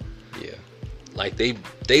Carter? Yeah. Like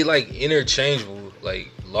they like interchangeable.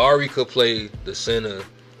 Like, Laurie could play the center.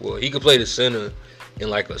 Well, he could play the center in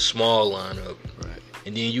like a small lineup. Right.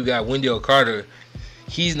 And then you got Wendell Carter.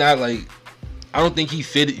 He's not like, I don't think he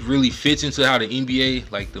really fits into how the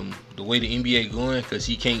NBA, like the way the NBA going, because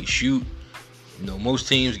he can't shoot. You know, most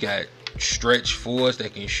teams got stretch fours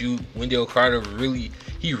that can shoot. Wendell Carter really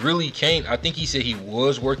can't. I think he said he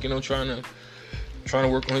was working on trying to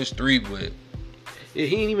work on his three, but yeah,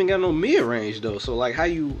 he ain't even got no mid range though. So like, how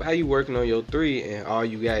you working on your three and all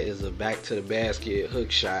you got is a back to the basket hook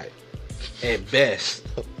shot at best.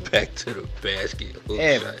 Back to the basket hook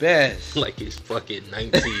at shot. Best. Like it's fucking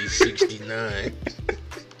 1969.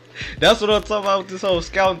 That's what I'm talking about with this whole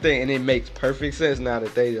scouting thing, and it makes perfect sense now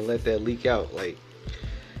that they didn't let that leak out. Like,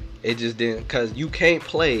 it just didn't, because you can't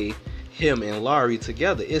play him and Laurie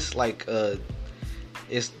together. It's like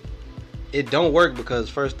it don't work because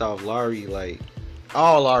first off, Laurie, like,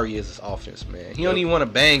 all Laurie is offense, man. He don't even want to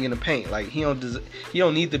bang in the paint. Like, he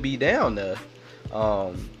don't need to be down there.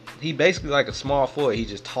 He basically like a small forward. He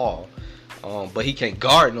just tall, but he can't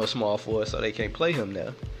guard no small forward, so they can't play him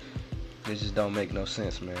there. It just don't make no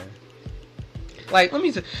sense, man. Like,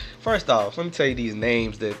 first off, let me tell you these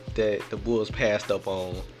names that the Bulls passed up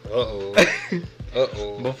on.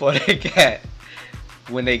 Before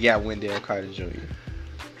when they got Wendell Carter Jr.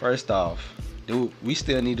 First off, dude, we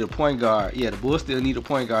still needed a point guard. Yeah, the Bulls still need a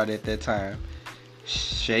point guard at that time.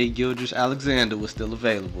 Shai Gilgeous-Alexander was still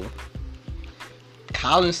available.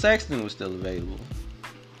 Colin Sexton was still available.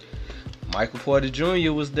 Michael Porter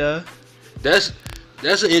Jr. was there. That's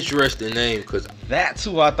an interesting name, because that's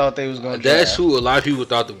who I thought they was going to That's draft. who a lot of people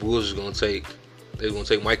thought the Bulls was going to take. They were going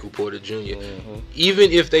to take Michael Porter Jr. Mm-hmm.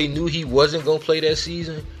 Even if they knew he wasn't going to play that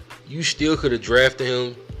season, you still could have drafted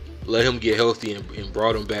him, let him get healthy, and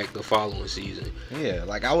brought him back the following season. Yeah,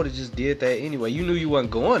 like, I would have just did that anyway. You knew you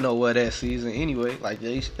wasn't going nowhere that season anyway. Like,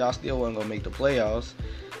 y'all still wasn't going to make the playoffs.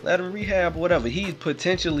 let him rehab, whatever. He's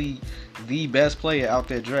potentially the best player out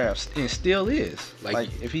there drafts, and still is. Like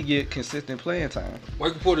if he get consistent playing time.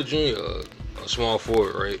 Michael Porter Jr., a small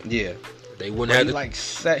forward, right? Yeah. They wouldn't have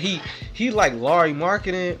he like Larry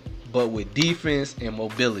marketing, but with defense and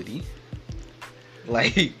mobility.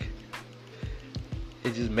 Like it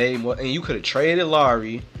just made more. And you could have traded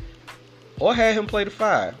Larry, or had him play the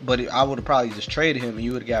 5. But I would have probably just traded him, and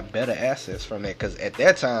you would have got better assets from that. Because at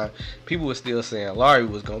that time, people were still saying Larry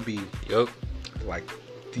was gonna be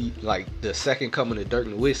like the second coming of Dirk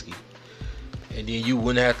Nowitzki. And then you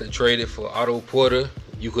wouldn't have to trade it for Otto Porter.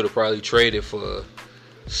 You could have probably traded for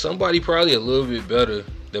somebody probably a little bit better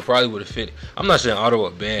that probably would have fit. I'm not saying Otto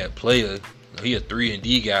a bad player. He a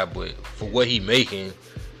 3-and-D guy, but for what he making,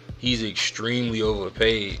 he's extremely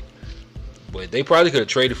overpaid. But they probably could have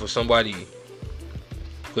traded for somebody.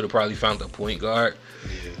 Could have probably found a point guard.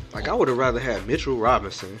 Yeah. Like I would have rather had Mitchell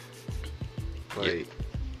Robinson.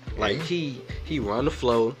 Like he run the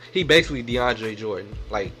flow. He basically DeAndre Jordan.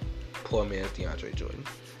 Like poor man's DeAndre Jordan.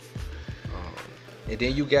 And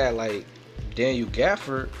then you got like Daniel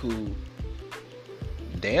Gafford, who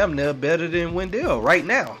damn near better than Wendell right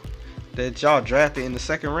now. That y'all drafted in the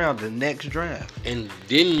second round, the next draft. And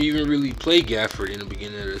didn't even really play Gafford in the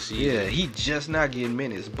beginning of the season. Yeah, he just not getting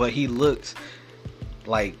minutes, but he looks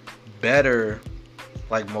like better,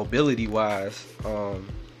 like mobility wise,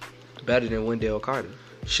 better than Wendell Carter.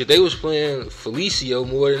 Shit, they was playing Felicio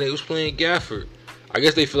more than they was playing Gafford. I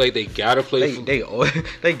guess they feel like they gotta play.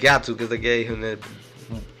 They got to because they gave him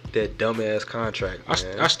that dumbass contract.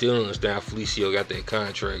 Man. I still don't understand how Felicio got that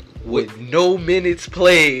contract with no minutes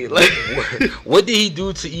played. Like, what did he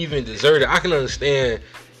do to even deserve it? I can understand.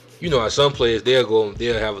 You know, some players they'll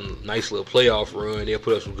have a nice little playoff run. They'll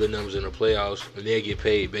put up some good numbers in the playoffs, and they'll get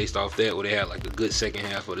paid based off that. Or they had like a good second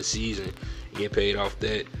half of the season, get paid off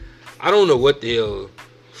that. I don't know what the hell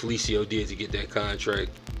Felicio did to get that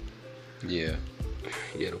contract. Yeah.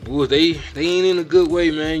 Yeah, the Bulls, they ain't in a good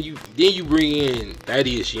way, man. You bring in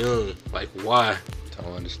Thaddeus Young. Like, why?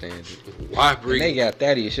 Don't understand it. Why bring? And they got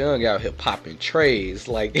Thaddeus Young out here popping trays.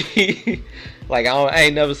 Like, I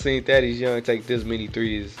ain't never seen Thaddeus Young take this many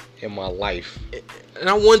threes in my life. And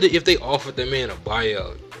I wonder if they offered that man a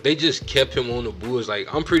buyout. They just kept him on the Bulls.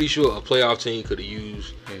 Like, I'm pretty sure a playoff team could have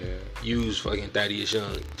used fucking Thaddeus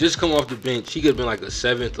Young. Just come off the bench. He could have been like a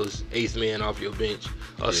 7th or 8th man off your bench.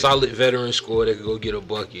 A solid veteran scorer that could go get a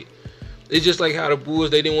bucket. It's just like how the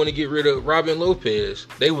Bulls, they didn't want to get rid of Robin Lopez.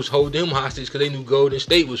 They was holding him hostage because they knew Golden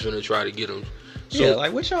State was going to try to get him. So, yeah,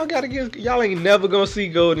 like what y'all got to give? Y'all ain't never going to see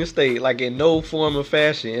Golden State like in no form or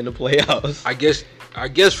fashion in the playoffs. I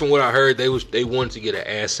guess from what I heard, they wanted to get an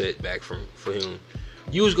asset back for him.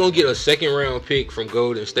 You was going to get a second round pick from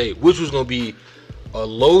Golden State, which was going to be a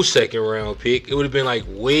low second round pick. It would have been like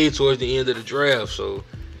way towards the end of the draft. So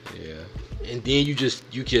yeah, and then you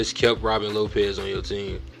just kept Robin Lopez on your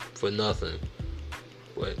team for nothing.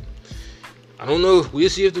 But I don't know. We'll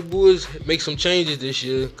see if the Bulls make some changes this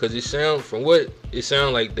year, because it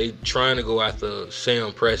sound like they trying to go after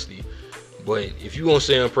Sam Presti. But if you want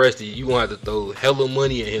Sam Presti, you gonna have to throw hella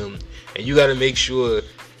money at him, and you got to make sure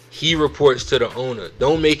he reports to the owner.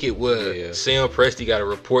 Don't make it where Sam Presti got to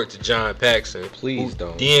report to John Paxson. Please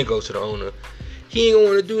don't. Then go to the owner. He ain't gonna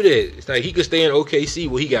want to do that. It's like he could stay in OKC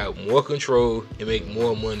where he got more control and make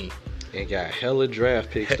more money. And got hella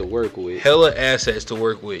draft picks to work with. Hella assets to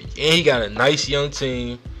work with. And he got a nice young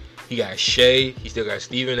team. He got Shea. He still got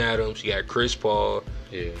Steven Adams. He got Chris Paul.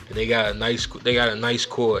 Yeah. And they got a nice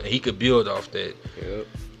core, and he could build off that. Yep.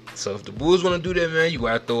 So if the Bulls want to do that, man, you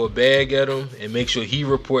got to throw a bag at him and make sure he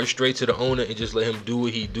reports straight to the owner and just let him do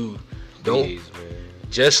what he do.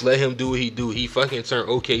 Just let him do what he do. He fucking turned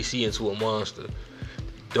OKC into a monster.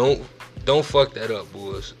 Don't fuck that up,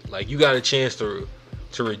 boys. Like, you got a chance to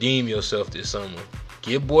redeem yourself this summer.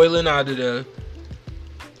 Get Boylan out of there.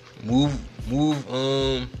 Move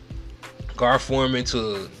Gar Forman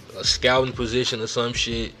to a scouting position or some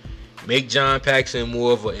shit. Make John Paxson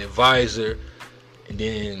more of an advisor. And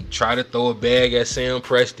then try to throw a bag at Sam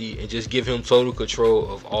Presti and just give him total control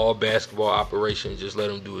of all basketball operations. Just let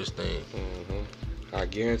him do his thing. Mm-hmm. I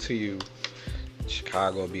guarantee you,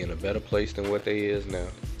 Chicago will be in a better place than what they is now.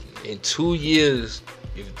 In 2 years,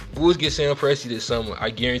 if the Bulls get Sam Presti this summer, I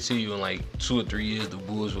guarantee you in like 2 or 3 years, the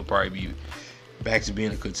Bulls will probably be back to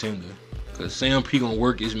being a contender. Because Sam P gonna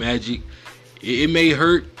work his magic. It may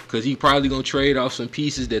hurt because he probably gonna trade off some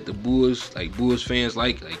pieces that the Bulls fans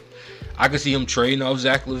like. I could see him trading off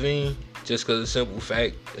Zach LaVine just because of the simple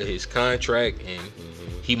fact of his contract, and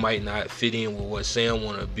he might not fit in with what Sam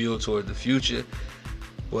want to build toward the future.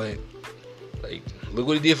 But like, look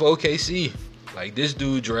what he did for OKC. Like, this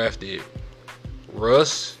dude drafted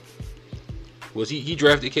Russ. Was he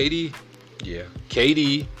drafted KD? Yeah.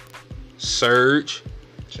 KD, Serge,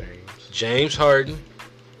 James Harden,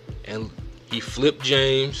 and he flipped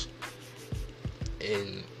James.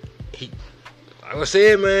 And like I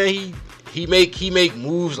said, man, he make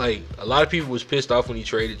moves. Like, a lot of people was pissed off when he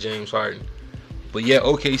traded James Harden. But yeah,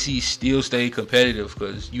 OKC still stayed competitive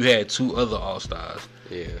because you had 2 other All-Stars.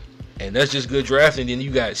 Yeah. And that's just good drafting. Then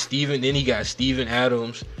you got Steven. Then he got Steven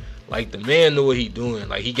Adams. Like, the man know what he doing.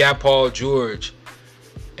 Like, he got Paul George.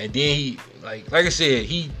 And then he, like I said,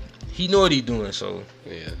 he know what he doing. So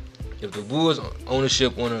yeah, if the Bulls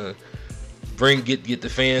ownership want to get the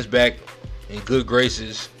fans back in good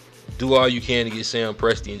graces, do all you can to get Sam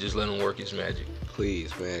Presti and just let him work his magic.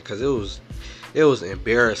 Please, man, because it was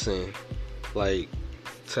embarrassing, like,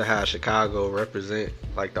 to have Chicago represent,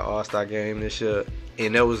 like, the All-Star game this year,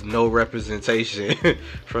 and there was no representation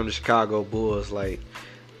from the Chicago Bulls. Like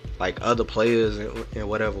other players and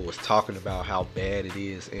whatever was talking about how bad it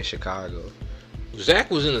is in Chicago.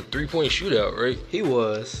 Zach was in a 3-point shootout, right? He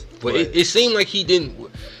was, but it seemed like he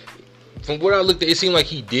didn't. From what I looked at, it seemed like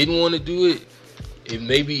he didn't want to do it. And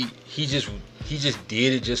maybe he just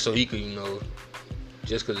did it just so he could,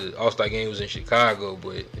 just because the All-Star game was in Chicago.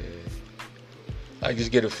 But I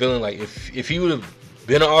just get a feeling like if he would have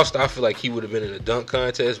been an All-Star, I feel like he would have been in a dunk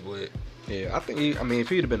contest. But yeah, I think if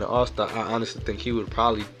he'd have been an All-Star, I honestly think he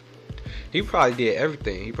probably did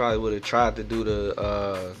everything. He probably would have tried to do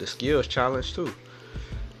the skills challenge too.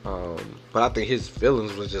 But I think his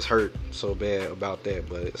feelings was just hurt so bad about that.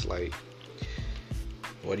 But it's like,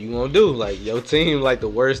 what do you want to do? Like, your team, like, the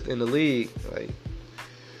worst in the league. Like,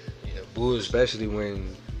 yeah, Bulls, especially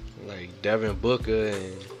when, like, Devin Booker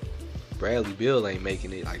and Bradley Beal ain't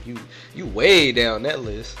making it. Like, you way down that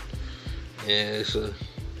list. Yeah, it's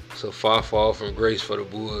a far fall from grace for the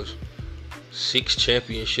Bulls. 6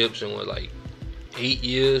 championships in 8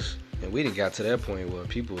 years. And we didn't got to that point where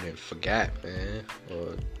people didn't forgot, man.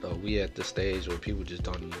 Or we at the stage where people just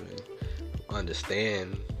don't even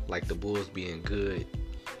understand, like, the Bulls being good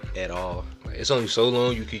at all. Like, it's only so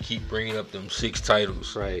long you could keep bringing up them 6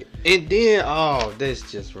 titles. Right. And then,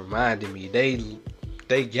 this just reminded me,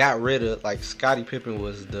 they got rid of, like, Scottie Pippen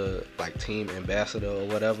was the, like, team ambassador or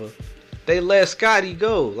whatever. They let Scottie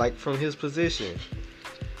go, like, from his position.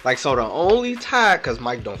 Like, so the only tie, because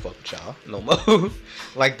Mike don't fuck with y'all no more.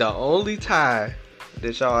 Like, the only tie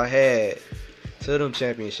that y'all had to them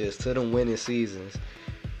championships, to them winning seasons,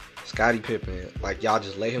 Scottie Pippen, like, y'all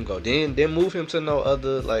just let him go. Then move him to no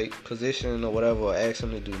other, like, position or whatever, or ask him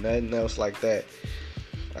to do nothing else like that.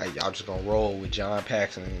 Like, y'all just gonna roll with John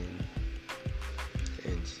Paxson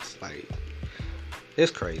and it's like,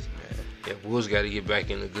 it's crazy, man. Yeah, Bulls got to get back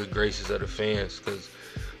in the good graces of the fans, because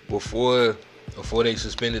before they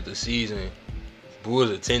suspended the season, Bulls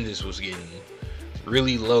attendance was getting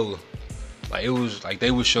really low. Like, it was like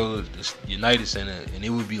they would show the United Center and it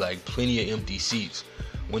would be like plenty of empty seats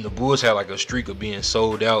when the Bulls had like a streak of being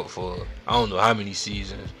sold out for I don't know how many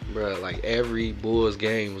seasons. Bruh, like, every Bulls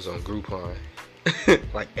game was on Groupon.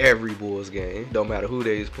 Like, every Bulls game, don't matter who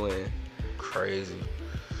they was playing. Crazy.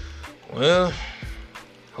 Well,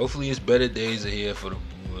 hopefully it's better days ahead for the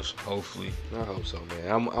Bulls. Hopefully. I hope so,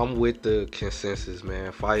 man. I'm with the consensus,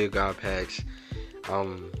 man. Fire God Pax.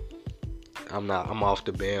 I'm off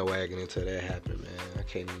the bandwagon until that happen, man. I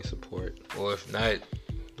can't even support. Or if not,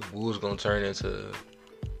 the Bulls gonna turn into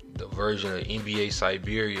the version of NBA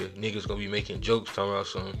Siberia. Niggas gonna be making jokes talking about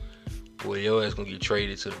some, boy, your ass gonna get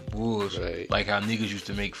traded to the Bulls. Right. Like how niggas used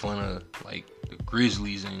to make fun of like the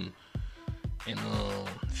Grizzlies and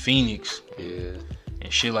Phoenix. Yeah.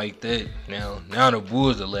 And shit like that. Now the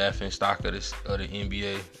Bulls are laughing stock of the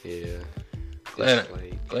NBA. Yeah. Glad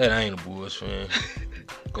I ain't a Bulls fan.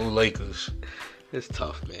 Go Lakers. It's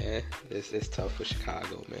tough, man. It's tough for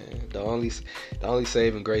Chicago, man. The only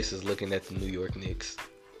saving grace is looking at the New York Knicks.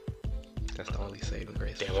 That's the only saving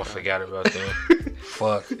grace. Damn, I forgot about them.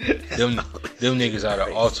 Fuck. Them niggas are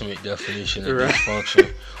the ultimate definition of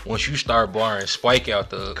dysfunction. Once you start barring Spike out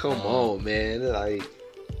the... Come on, man. Like...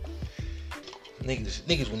 Niggas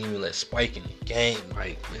wouldn't even let Spike in the game,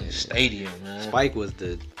 like, in the stadium, man. Spike was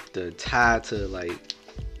the tie to, like...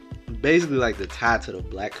 Basically, like, the tie to the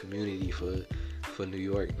black community for New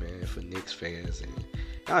York, man. For Knicks fans. And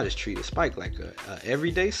y'all just treated Spike like a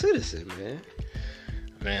everyday citizen, man.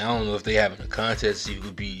 Man, I don't know if they having a contest to see who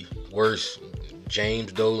could be worse,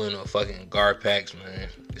 James Dolan or fucking Garpax, man.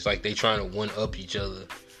 It's like they trying to one-up each other.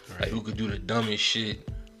 Right. Like, who could do the dumbest shit.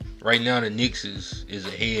 Right now, the Knicks is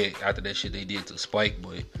ahead after that shit they did to Spike.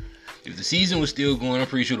 But if the season was still going, I'm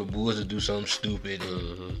pretty sure the Bulls would do something stupid.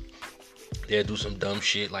 And they'd do some dumb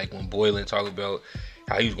shit. Like when Boylan talked about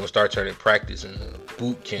how he was gonna start turning practice in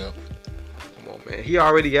boot camp. Come on, man. He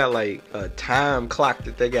already got like a time clock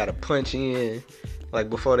that they gotta punch in, like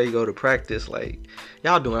before they go to practice. Like,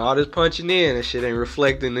 y'all doing all this punching in and shit ain't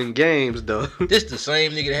reflecting in games though. This the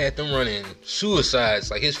same nigga that had them running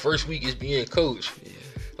suicides. Like his first week is being coached. Yeah.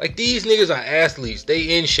 Like these niggas are athletes.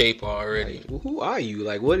 They in shape already. Like, well, who are you?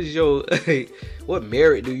 Like, what is your what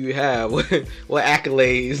merit do you have? What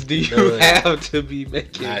accolades do you have to be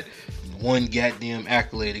making? Not one goddamn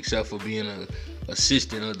accolade except for being a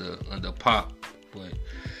assistant of the Pop. But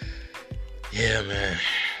yeah, man.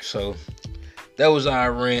 So that was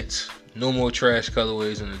our rant. No more trash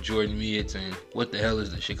colorways in the Jordan mids, and what the hell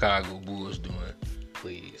is the Chicago Bulls doing?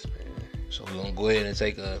 Please, man. So we're gonna go ahead and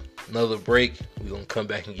take another break. We're gonna come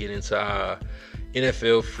back and get into our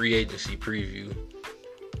NFL free agency preview.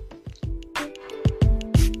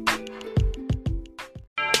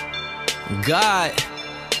 God.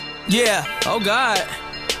 Yeah. Oh God.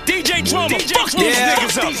 DJ Drummer, fuck these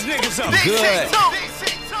niggas up. Good.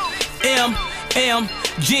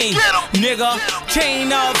 MMG, nigga, chain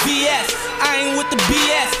of BS. I ain't with the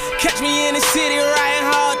BS. Catch me in the city riding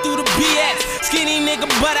hard through the BS. Skinny nigga,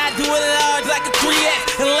 but I do it large like a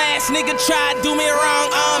 3X. And last nigga tried do me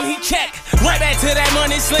wrong, he check. Right back to that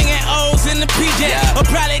money slinging O's in the PJ. Or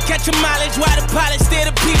probably catch a mileage while the pilot stay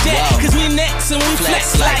the PJ. Cause we next and we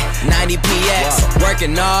flex like 90 PS.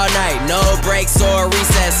 Working all night, no breaks or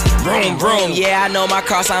recess. Vroom, vroom. Yeah, I know my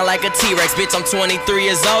car sound like a T-Rex. Bitch, I'm 23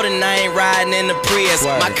 years old and I ain't riding in the Prius.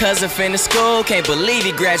 My cousin finished school, can't believe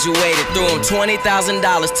he graduated. Threw him $20,000,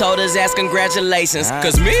 told his ass congratulations.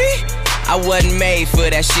 Cause me? I wasn't made for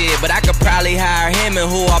that shit, but I could probably hire him and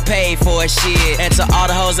who I paid for shit. And to all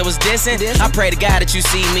the hoes that was dissing, I pray to God that you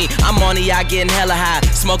see me. I'm on the yacht getting hella high,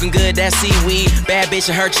 smoking good that seaweed. Bad bitch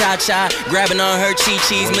and her cha-cha, grabbing on her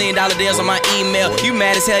chi-chis. $1 million deals on my email. You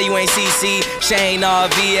mad as hell you ain't CC. Shane all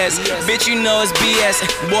VS. Bitch, you know it's BS.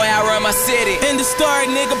 Boy, I run my city. In the story,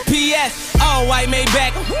 nigga, PS. All white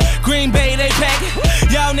Maybach, Green Bay, they pack it.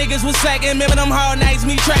 Y'all niggas was sacking. Remember them hard nights,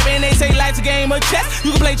 me trapping. They say life's a game of chess. You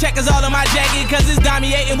can play checkers all in my jacket, cause it's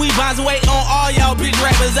dominating. We bonds away on all y'all bitch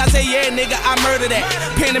rappers. I say, yeah, nigga, I murder that.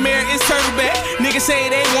 Panamera is turtle back. Niggas say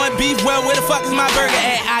they want beef. Well, where the fuck is my burger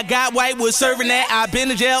at? I got white with serving that. I been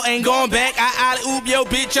to jail, ain't going back. I oop your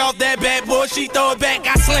bitch off that bad boy. She throw it back.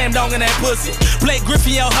 I slam dunk in that pussy. Blake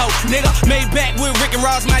Griffin, yo ho, nigga. Made back with Rick and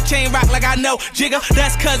Ross. My chain rock like I know, jigga.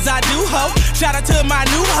 That's cause I do ho. Shout out to my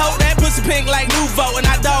new hoe. That pussy pink like Nouveau, and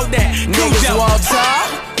I dog that. Niggas won't talk.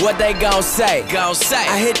 What they gon' say?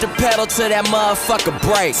 I hit the pedal to that motherfucker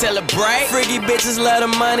break. Celebrate. Freaky bitches love the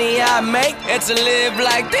money I make. And to live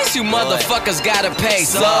like this, you motherfuckers gotta pay.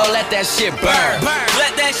 So let that shit burn.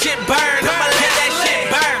 Let that shit burn. I'ma let that shit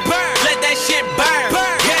burn. Let that shit burn.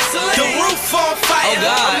 The roof on fire.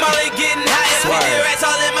 I'm only getting higher. Cigarettes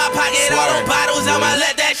all in my pocket. All them bottles. I'ma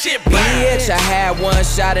let that shit burn. Bitch, I had one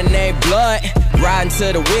shot and they blood. Riding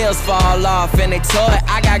till the wheels fall off and they toy.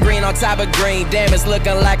 I got green on top of green, damn it's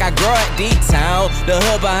looking like I grow it. Deep town, the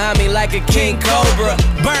hood behind me like a king cobra.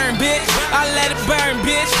 Burn, bitch, I let it burn,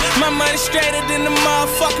 bitch. My money straighter than the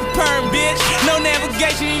motherfucking perm, bitch. No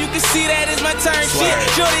navigation, you can see that is my turn shit.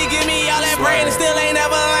 Shorty give me all that brain and still ain't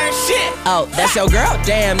never learned shit. Oh, that's your girl?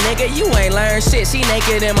 Damn, nigga, you ain't learned shit. She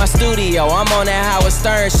naked in my studio, I'm on that Howard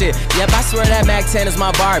Stern shit. Yep, I swear that Mac 10 is my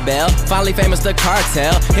barbell. Finally famous, the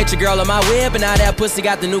cartel. Hit your girl on my whip and now that pussy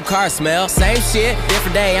got the new car smell. Same shit,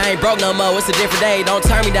 different day. I ain't broke no more, it's a different day. Don't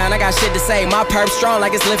turn me down, I got shit to say. My perp strong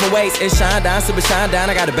like it's lifting weights. It's shine down, super shine down.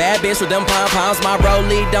 I got a bad bitch with them pom-poms. My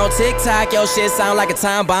rollie don't tick-tock. Yo shit sound like a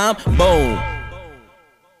time bomb. Boom.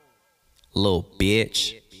 Little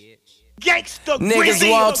bitch. Gangsta Niggas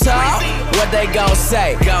won't talk, what they gon'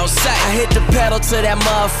 say? I hit the pedal to that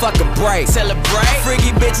motherfucker break. Celebrate.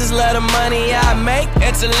 Freaky bitches love the money I make.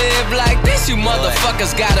 And to live like this, you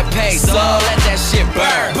motherfuckers gotta pay. So let that shit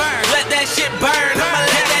burn. Let that shit burn. I'ma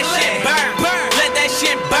let that shit burn. Let that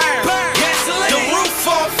shit burn. The roof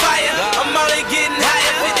on fire. I'm only getting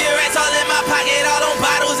higher. 50 rats all in my pocket. All them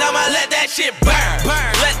bottles. I'ma let that shit burn.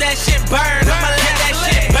 Let that shit burn. I'ma let that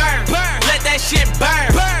shit burn. Let that shit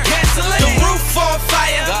burn. The roof on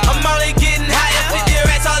fire. I'm only getting higher. 50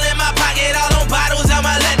 rats all in my pocket. All them bottles.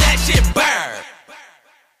 I'ma let that shit burn.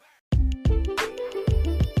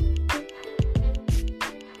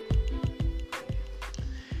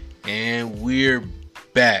 And we're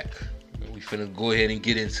back. We finna go ahead and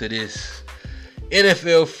get into this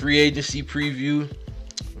NFL free agency preview.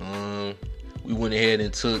 We went ahead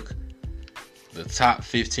and took the top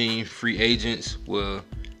 15 free agents. Well,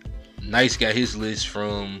 Nice got his list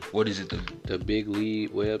from, what is it? The Big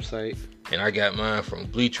League website. And I got mine from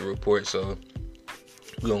Bleacher Report. So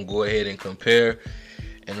we're going to go ahead and compare.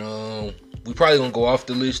 And we probably gonna go off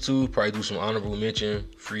the list too. Probably do some honorable mention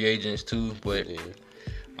free agents too. But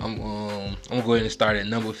I'm gonna go ahead and start at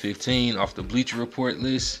number 15 off the Bleacher Report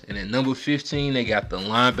list. And at number 15, they got the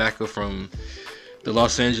linebacker from the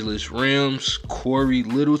Los Angeles Rams, Corey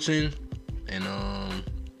Littleton. And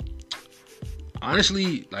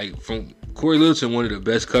honestly, like, from Corey Littleton, one of the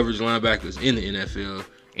best coverage linebackers in the NFL,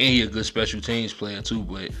 and he a good special teams player too.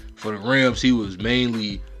 But for the Rams, he was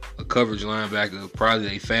mainly a coverage linebacker, probably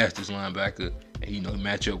their fastest linebacker, and he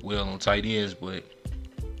match up well on tight ends. But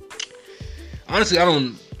honestly, I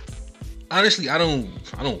don't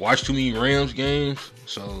watch too many Rams games,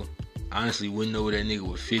 so honestly wouldn't know where that nigga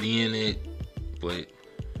would fit in it. But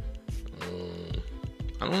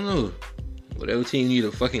I don't know. Whatever team need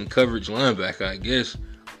a fucking coverage linebacker, I guess.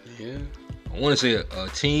 Yeah. I want to say a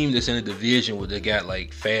team that's in a division where they got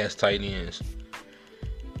like fast tight ends.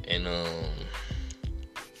 And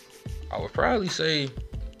I would probably say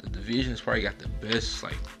the division's probably got the best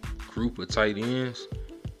like group of tight ends.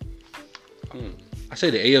 I say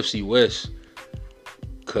the AFC West,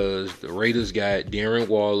 because the Raiders got Darren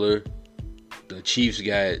Waller, the Chiefs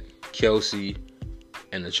got Kelsey,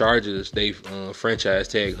 and the Chargers, they franchise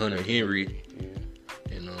tag Hunter Henry. Yeah.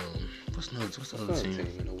 And what's the other team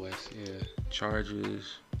in the West? Yeah.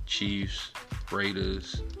 Chargers, Chiefs,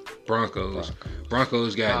 Raiders, Broncos.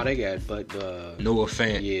 Broncos got they got Noah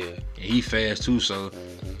Fant. Yeah. And he fast too, so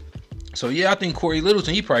so yeah, I think Corey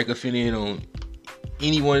Littleton, he probably could fit in on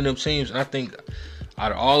any one of them teams. And I think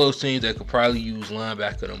out of all those teams that could probably use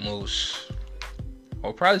linebacker the most,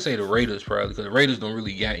 I'll probably say the Raiders, probably, because the Raiders don't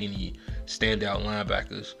really got any standout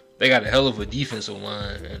linebackers. They got a hell of a defensive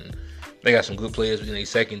line, and they got some good players in their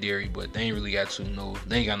secondary, but they ain't really got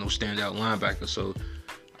they ain't got no standout linebackers. So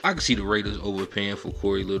I can see the Raiders overpaying for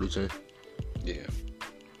Corey Littleton. Yeah,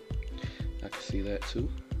 I can see that too.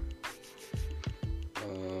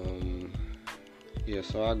 Yeah,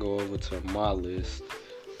 so I go over to my list.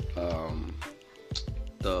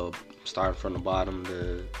 The starting from the bottom,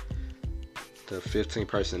 the 15th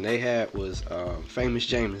person they had was famous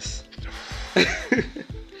Jameis.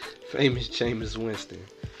 Famous Jameis Winston.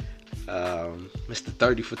 Mr.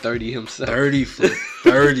 30 for 30 himself. 30 for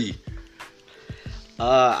 30.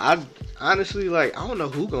 I honestly, like, I don't know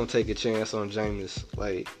who gonna take a chance on Jameis.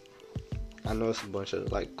 Like, I know it's a bunch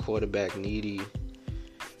of like quarterback needy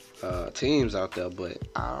teams out there, but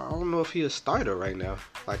I don't know if he a starter right now.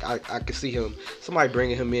 Like, I can see somebody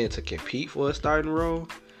bringing him in to compete for a starting role.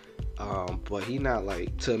 But he not,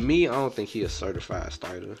 like, to me, I don't think he a certified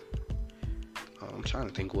starter. I'm trying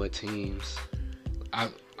to think what teams. I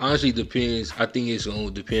honestly depends. I think it's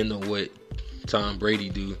gonna depend on what Tom Brady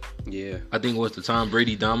do. Yeah. I think what's the Tom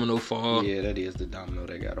Brady domino fall. Yeah, that is the domino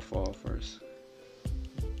that gotta fall first.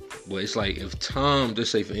 But it's like if Tom,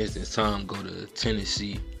 just say for instance, Tom go to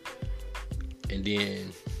Tennessee, and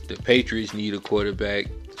then the Patriots need a quarterback,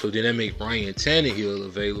 so then that makes Ryan Tannehill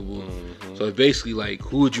available. Mm-hmm. So it's basically like,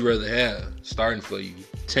 who would you rather have starting for you,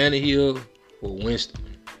 Tannehill or Winston?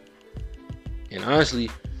 And honestly,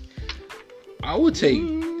 I would take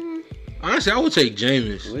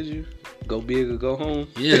Jameis. Would you? Go big or go home?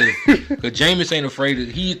 Yeah, because Jameis ain't afraid of,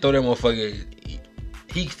 he throw that motherfucker.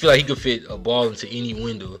 He feel like he could fit a ball into any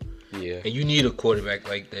window. Yeah. And you need a quarterback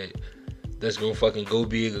like that that's gonna fucking go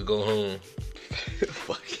big or go home.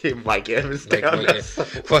 Fucking Mike Evans like, down there.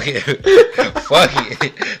 Fuck it.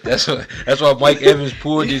 That's why Mike Evans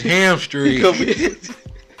pulled his hamstring.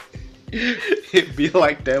 It'd be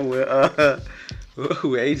like that with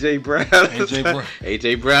AJ Brown.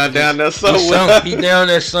 AJ Brown down there somewhere. He down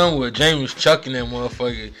there somewhere. James chucking that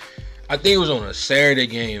motherfucker. I think it was on a Saturday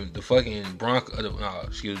game. The fucking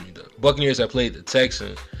the Buccaneers that played the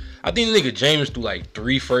Texans. I think the nigga James threw like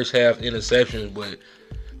 3 first half interceptions, but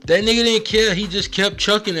that nigga didn't care. He just kept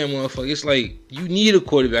chucking that motherfucker. It's like, you need a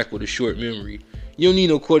quarterback with a short memory. You don't need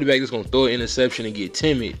no quarterback that's gonna throw an interception and get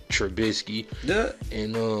timid, Trubisky. Yeah.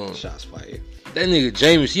 And shots fired. That nigga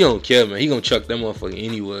James, he don't care, man. He gonna chuck that motherfucker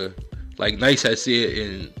anywhere. Like Nice had said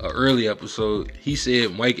in an early episode, he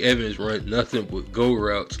said Mike Evans run nothing but go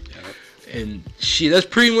routes. Yeah. And shit, that's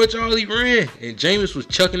pretty much all he ran. And Jameis was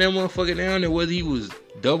chucking that motherfucker down there, whether he was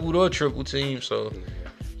doubled or triple team. So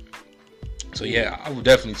yeah, I would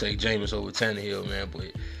definitely take Jameis over Tannehill, man.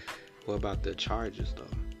 But what about the Chargers, though?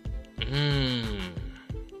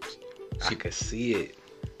 I could see it.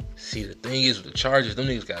 See, the thing is with the Chargers, them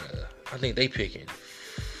niggas I think they picking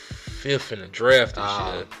 5th in the draft this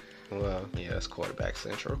year. Well, yeah, that's quarterback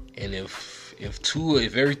central. And if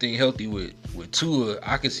everything healthy with Tua,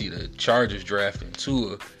 I could see the Chargers drafting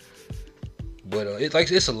Tua. But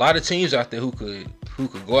it's a lot of teams out there who could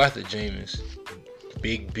go after Jameis.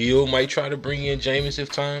 Big Bill might try to bring in Jameis if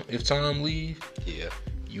Tom leave. Yeah.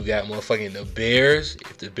 You got motherfucking the Bears.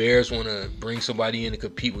 If the Bears want to bring somebody in to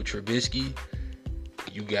compete with Trubisky,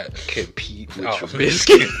 you got compete with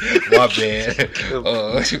Trubisky. My bad.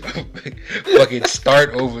 Fucking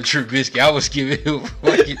start over Trubisky. I was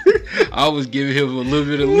giving him a little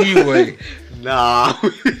bit of leeway. Nah,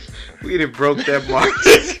 we done broke that mark.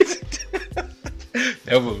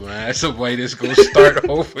 Never mind. Somebody that's gonna start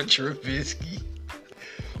over Trubisky.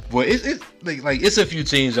 But it's like it's a few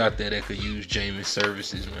teams out there that could use Jameis'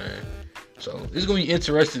 services, man. So it's gonna be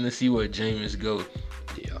interesting to see where Jameis goes.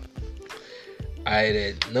 Yeah. Alright,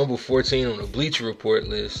 at number 14 on the Bleacher Report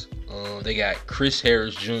list, they got Chris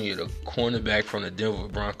Harris Jr., the cornerback from the Denver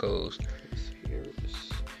Broncos.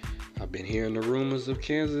 I've been hearing the rumors of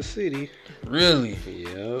Kansas City. Really?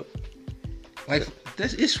 Yep. Like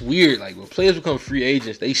it's weird. Like when players become free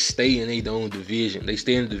agents, they stay in their own division. They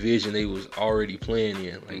stay in the division they was already playing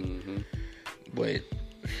in. Like, but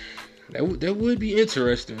that would be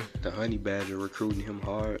interesting. The Honey Badger recruiting him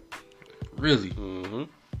hard. Really? Mm-hmm. I'm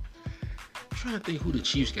trying to think who the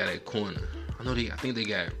Chiefs got at corner. I think they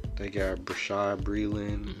got Brashad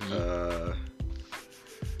Breeland.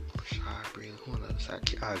 Brashad Breeland. Who else?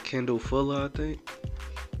 Kendall Fuller, I think.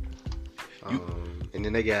 And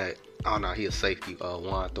then they got. Oh no, he a safety.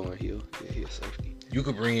 Juan Thornhill. Yeah, he a safety. You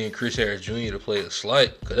could bring in Chris Harris Jr. to play a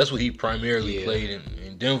slot because that's what he primarily played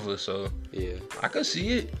in Denver. So yeah, I could see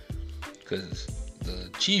it because the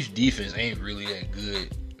Chiefs defense ain't really that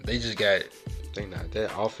good. They just got. They not.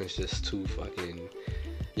 That offense just too fucking.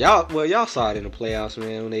 Y'all saw it in the playoffs,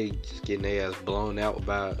 man, when they just getting their ass blown out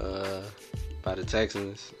by the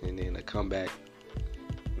Texans, and then they come back.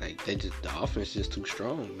 Like the offense just too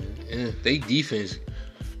strong, man. Yeah, they defense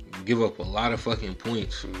give up a lot of fucking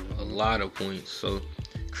points, a lot of points. So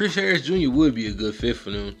Chris Harris Jr. would be a good fit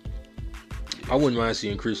for them. I wouldn't mind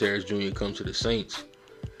seeing Chris Harris Jr. come to the Saints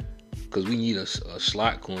because we need a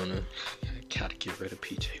slot corner. Gotta get rid of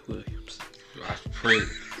PJ Williams. I pray,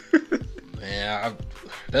 man.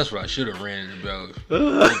 That's what I should have ran it about. If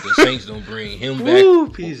the Saints don't bring him back. Ooh,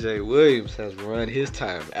 PJ Williams has run his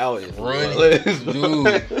time out. Dude.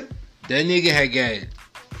 That nigga I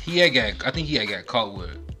think he had got caught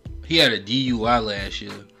with. He had a DUI last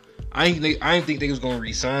year. I didn't think they was gonna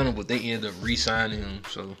re-sign him, but they ended up re-signing him.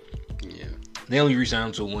 So yeah, they only re-signed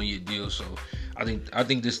him to a 1-year deal. So I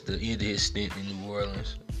think this is the end of his stint in New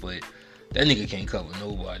Orleans. But that nigga can't cover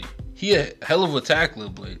nobody. He a hell of a tackler,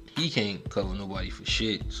 but he can't cover nobody for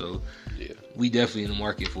shit. So yeah, we definitely in the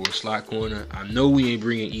market for a slot corner. I know we ain't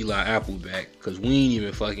bringing Eli Apple back because we ain't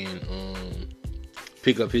even fucking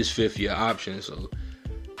pick up his 5th-year option. So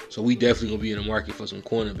we definitely gonna be in the market for some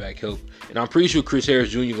cornerback help. And I'm pretty sure Chris Harris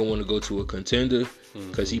Jr. gonna want to go to a contender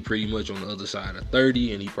because he pretty much on the other side of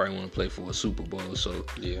 30, and he probably want to play for a Super Bowl. So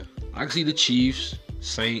yeah, I can see the Chiefs,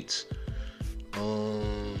 Saints,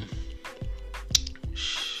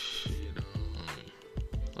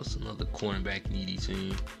 what's another cornerback needy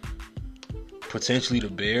team? Potentially the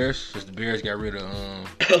Bears, because the Bears got rid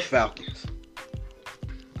of Falcons.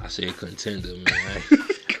 I said contender, man.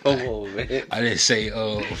 Come on, man. I didn't say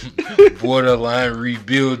borderline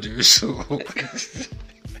rebuilders.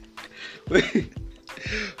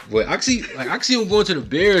 But I see him going to the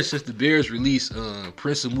Bears since the Bears released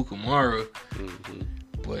Prince Amukamara.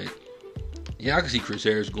 But yeah, I can see Chris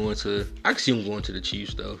Harris going to. I can see him going to the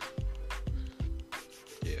Chiefs though.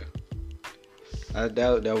 Yeah,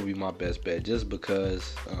 that would be my best bet, just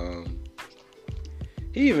because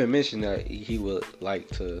he even mentioned that he would like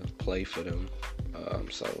to play for them.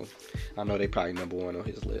 So I know they probably number 1 on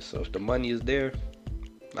his list. So if the money is there,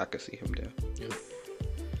 I could see him there. Yep.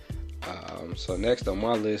 So next on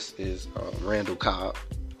my list is Randall Cobb,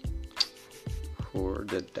 for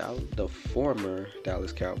the former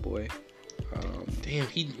Dallas Cowboy. Damn,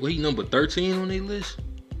 he number 13 on their list?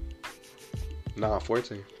 Nah,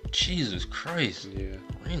 14. Jesus Christ. Yeah.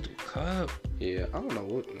 Randall Cobb? Yeah, I don't know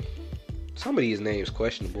what. Some of these names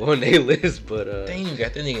questionable on their list, but they ain't even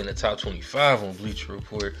got that nigga in the top 25 on Bleacher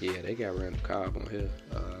Report. Yeah, they got Randall Cobb on here.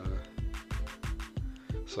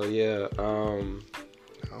 So yeah, I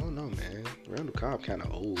don't know, man. Randall Cobb kind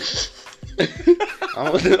of old. I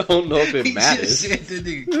don't know if it matters. He just said that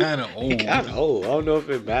nigga kind of old. Kind of old. I don't know if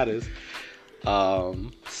it matters.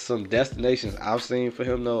 Some destinations I've seen for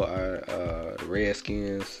him though are the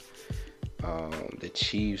Redskins, the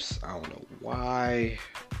Chiefs. I don't know why.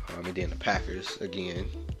 And then the Packers again.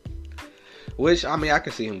 Which, I mean, I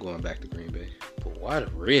can see him going back to Green Bay. But why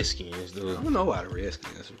the Redskins, though? I don't know why the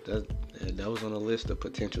Redskins. That was on the list of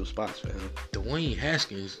potential spots for him. Dwayne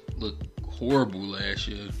Haskins looked horrible last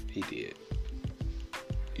year. He did.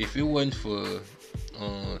 If it wasn't for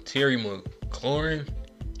Terry McLaurin.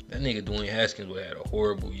 That nigga Dwayne Haskins would have had a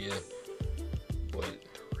horrible year. But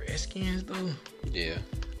the Redskins, though? Yeah.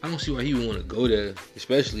 I don't see why he would want to go there,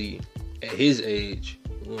 especially at his age.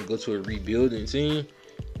 He want to go to a rebuilding team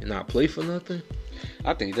and not play for nothing.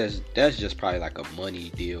 I think that's just probably like a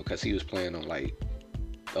money deal because he was playing on like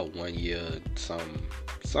a 1 year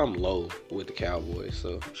some low with the Cowboys.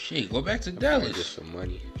 So shit, go back to Dallas. Dallas. Just some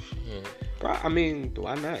money. Yeah. I mean,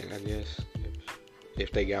 why not? I guess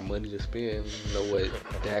if they got money to spend, you know what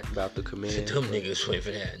Dak about to command. Them niggas wait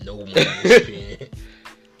for that. No money to spend.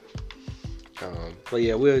 But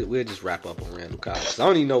yeah, we'll just wrap up on Randall Cobb. I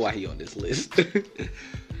don't even know why he on this list.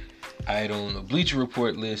 Alright, on the Bleacher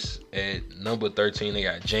Report list at number 13, they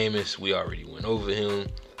got Jameis. We already went over him.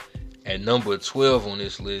 At number 12 on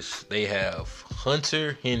this list, they have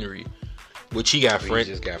Hunter Henry, which he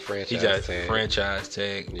just got franchise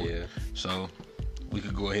tag. Yeah. So we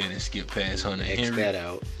could go ahead and skip past Hunter X Henry. that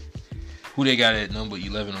out. Who they got at number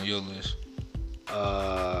 11 on your list?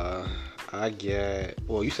 I get.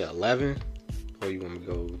 Well, you said 11, or you want me to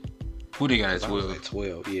go? Who they got at 12? At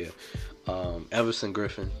 12, yeah. Everson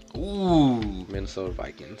Griffin. Ooh, Minnesota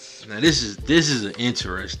Vikings. Now this is an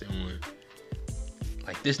interesting one.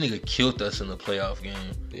 Like, this nigga killed us in the playoff game.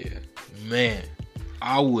 Yeah. Man,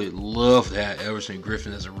 I would love to have Everson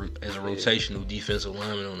Griffin as a rotational defensive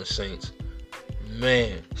lineman on the Saints.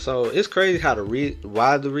 Man. So it's crazy how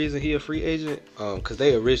why the reason he a free agent? Because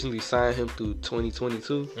they originally signed him through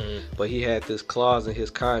 2022, but he had this clause in his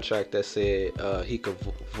contract that said he could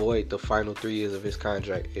void the final 3 years of his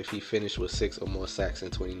contract if he finished with 6 or more sacks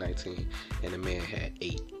in 2019, and the man had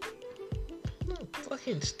 8.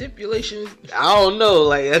 Fucking stipulations. I don't know,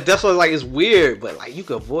 like that's what it's weird, but like you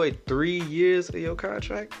could void 3 years of your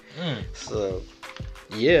contract. So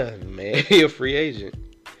yeah, man, he a free agent,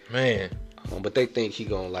 man. But they think he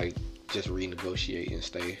gonna like just renegotiate and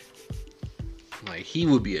stay. Like, he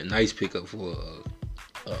would be a nice pickup for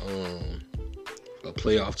a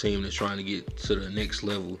playoff team that's trying to get to the next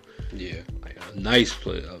level. Yeah, like a nice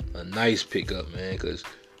pickup, man. Because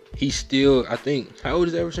he's still, I think, how old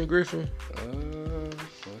is Everson Griffin?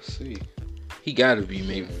 Let's see. He gotta be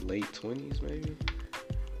maybe late 20s, maybe.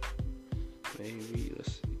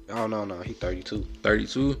 Let's see. Oh no, he 32.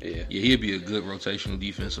 32? Yeah, he'd be a good rotational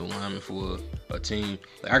defensive lineman for a team.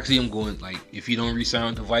 Like, I can see him going, like, if he don't re-sign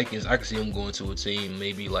with the Vikings, I can see him going to a team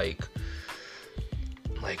maybe like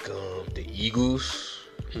the Eagles,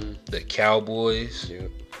 the Cowboys, the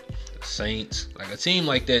Saints, like a team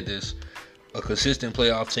like that that's a consistent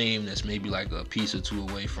playoff team that's maybe like a piece or two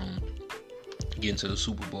away from getting to the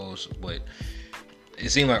Super Bowls. But it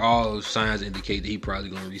seems like all signs indicate that he probably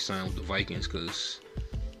gonna re-sign with the Vikings because,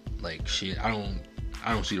 like, shit, I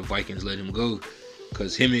don't see the Vikings let him go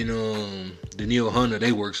because him and Daniil Hunter,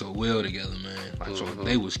 they work so well together, man. Like, so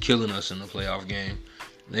they was killing us in the playoff game.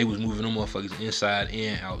 They was moving them motherfuckers inside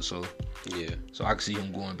and out. So yeah, so I can see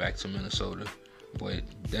him going back to Minnesota. But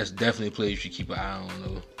that's definitely a player you should keep an eye on,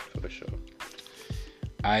 though. For sure.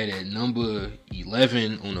 Alright, at number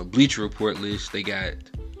 11 on the Bleacher Report list, they got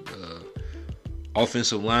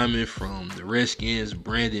offensive lineman from the Redskins,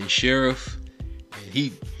 Brandon Sheriff, and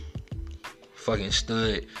he fucking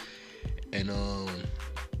stud. And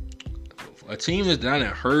a team that I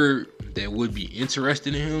done heard that would be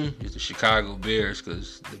interested in him is the Chicago Bears,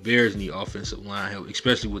 because the Bears need offensive line help,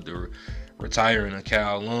 especially with the retiring of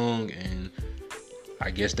Kyle Long, and I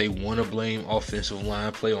guess they want to blame offensive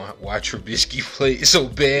line play on why Trubisky played so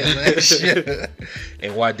bad last year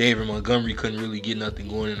and why David Montgomery couldn't really get nothing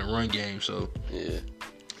going in the run game. So yeah,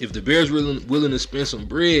 if the Bears willing to spend some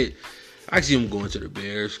bread, I see them going to the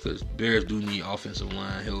Bears because Bears do need offensive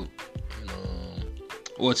line help. And,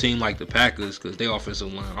 or a team like the Packers, because their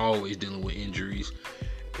offensive line always dealing with injuries,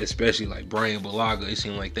 especially like Brian Bulaga. It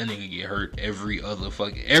seemed like that nigga get hurt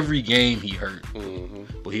every game he hurt,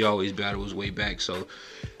 but he always battled his way back. So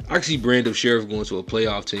I can see Brandon Sheriff going to a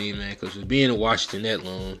playoff team, man, because with being in Washington that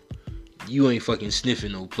long, you ain't fucking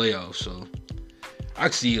sniffing no playoffs. So I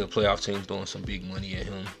can see a playoff team throwing some big money at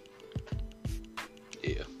him.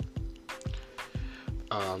 Yeah.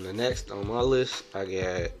 The next on my list, I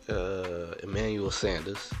got Emmanuel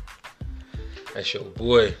Sanders. That's your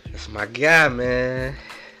boy. That's my guy, man.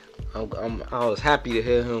 I was happy to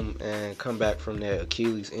hear him and come back from that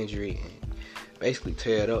Achilles injury and basically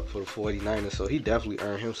tear it up for the 49ers. So he definitely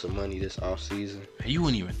earned him some money this offseason. You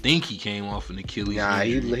wouldn't even think he came off an Achilles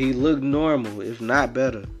injury. He looked normal, if not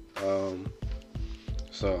better.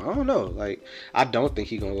 So I don't know. Like, I don't think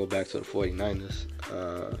he's gonna go back to the 49ers.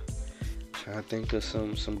 Trying to think of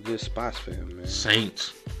some good spots for him, man.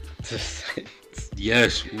 Saints.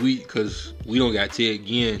 Yes, because we don't got Ted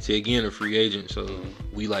Ginn. Ted Ginn a free agent, so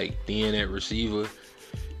we like thin at receiver,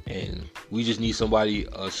 and we just need somebody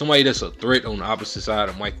that's a threat on the opposite side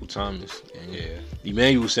of Michael Thomas. And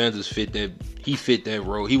Emmanuel Sanders fit that. He fit that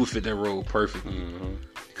role. He would fit that role perfectly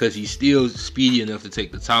because he's still speedy enough to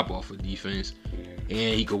take the top off of defense,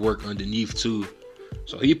 and he could work underneath too.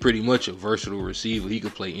 So he pretty much a versatile receiver. He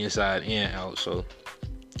could play inside and out. So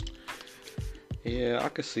yeah, I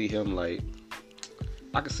could see him maybe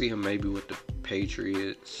with the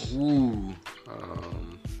Patriots. Ooh.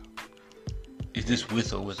 Is this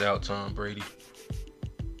with or without Tom Brady?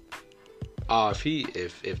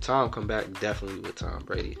 If Tom come back, definitely with Tom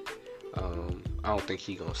Brady. I don't think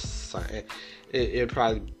he gonna sign. It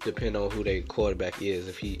probably depend on who their quarterback is.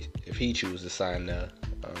 If he chooses to sign there.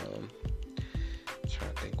 I'm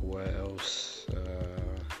trying to think what else.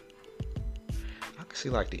 I can see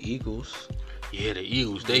like the Eagles. Yeah, the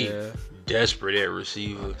Eagles. They desperate at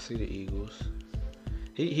receiver. I can see the Eagles.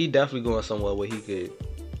 He definitely going somewhere where he could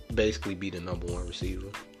basically be the number one receiver.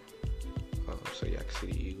 So yeah, I can see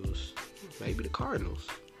the Eagles. Maybe the Cardinals.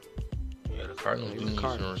 Yeah, the Cardinals do need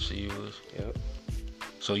some receivers. Yep.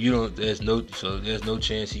 So there's no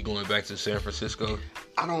chance he going back to San Francisco?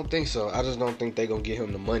 I don't think so. I just don't think they're gonna get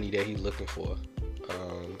him the money that he's looking for.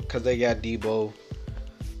 Cause they got Debo.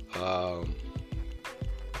 I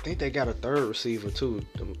think they got a third receiver too.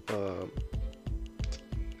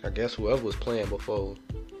 I guess whoever was playing before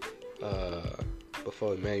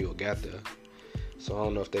Emmanuel got there. So I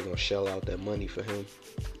don't know if they're gonna shell out that money for him.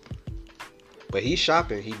 But he's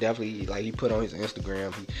shopping. He definitely, like, he put on his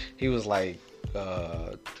Instagram. He was like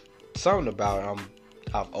something about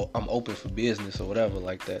I'm open for business or whatever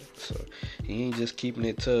like that. So he ain't just keeping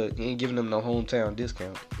it to. He ain't giving them no hometown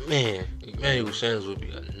discount. Man, Emmanuel Sanders would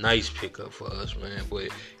be a nice pickup for us, man. But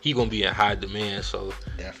he gonna be in high demand, so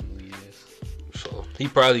Definitely is. so he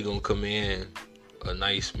probably gonna command a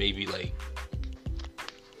nice maybe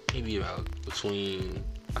about between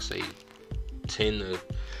I say 10 to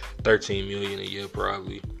 13 million a year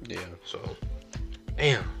probably. Yeah. So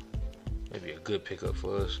damn, maybe a good pickup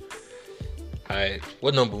for us. Alright,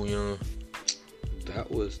 what number we on? That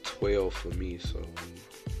was 12 for me, so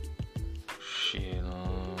Shit,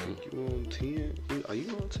 I think you on 10? Are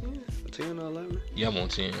you on 10? 10 or 11? yeah, I'm on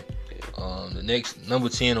 10. Yeah. The next number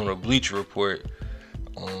 10 on the Bleacher Report,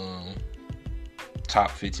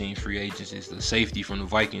 top 15 free agents is the safety from the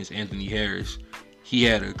Vikings, Anthony Harris. He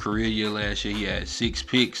had a career year last year. He had 6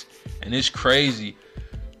 picks, and it's crazy.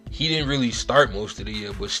 He didn't really start most of the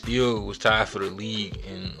year, but still was tied for the lead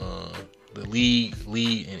in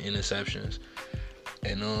lead in interceptions.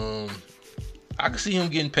 And I could see him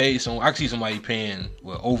getting paid. So I could see somebody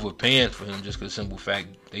overpaying for him just because simple fact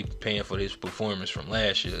they paying for his performance from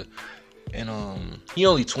last year. And he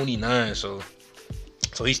only 29, so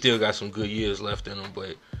he still got some good years left in him.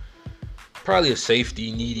 But probably a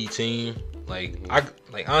safety needy team.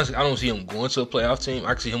 Honestly, I don't see him going to a playoff team.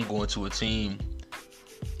 I can see him going to a team,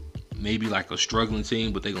 maybe like a struggling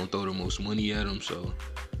team, but they're gonna throw the most money at him. So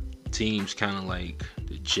teams kind of like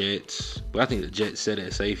the Jets, but I think the Jets set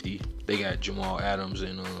at safety. They got Jamal Adams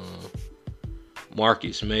and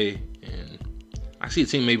Marcus May, and I see a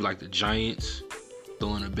team maybe like the Giants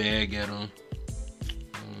throwing a bag at them.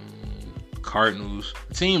 Cardinals,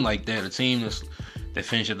 a team like that, a team that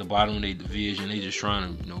finish at the bottom of their division. They just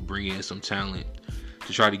trying to bring in some talent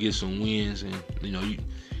to try to get some wins, and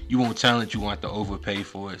you want talent, you want to overpay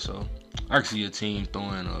for it. So I can see a team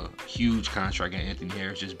throwing a huge contract at Anthony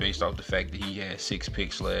Harris just based off the fact that he had 6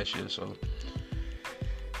 picks last year. So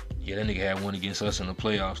yeah, that nigga had one against us in the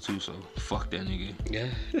playoffs too. So fuck that nigga. Yeah.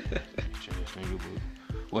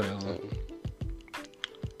 Whatever.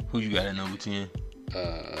 Who you got at number 10?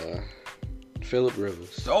 Phillip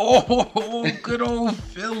Rivers. Oh, good old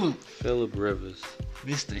Phillip. Phillip Rivers.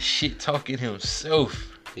 Mr. Shit talking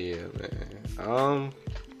himself. Yeah, man. I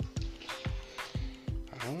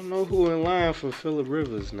don't know who in line for Phillip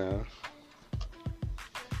Rivers now.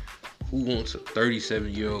 Who wants a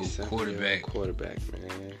 37-year-old quarterback? Quarterback,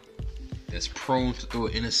 man. That's prone to throw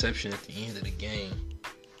an interception at the end of the game.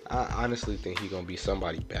 I honestly think he's gonna be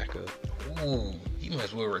somebody backup. Ooh, he might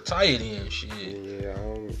as well retire then, shit. Yeah,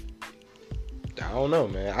 I don't know,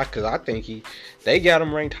 man. Cause I think they got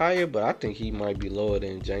him ranked higher, but I think he might be lower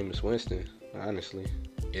than Jameis Winston, honestly.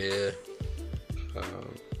 Yeah.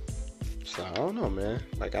 So I don't know, man.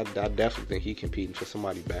 Like I definitely think he competing for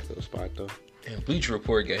somebody backup spot though. And Bleacher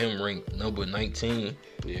Report got him ranked number 19.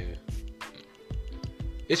 Yeah.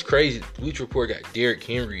 It's crazy. Bleacher Report got Derrick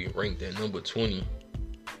Henry ranked at number 20.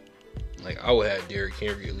 Like I would have Derrick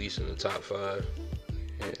Henry at least in the top 5.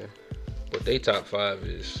 Yeah. But they top 5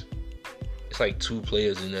 is like 2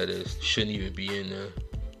 players in there that shouldn't even be in there,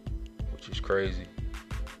 which is crazy.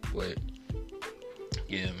 But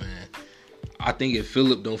yeah, man, I think if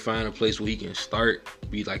Phillip don't find a place where he can start,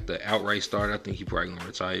 be like the outright starter, I think he probably gonna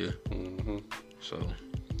retire. So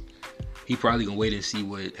he probably gonna wait and see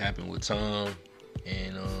what happened with Tom.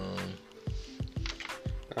 And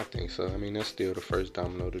I think so. I mean, that's still the first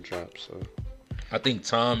domino to drop. So I think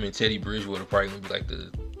Tom and Teddy Bridgewater probably gonna be like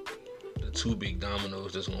the 2 big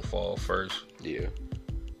dominoes that's gonna fall first. Yeah.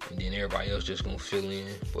 And then everybody else just gonna fill in.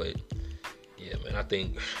 But yeah, man, I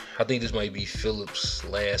think this might be Phillip's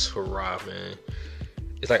last hurrah, man.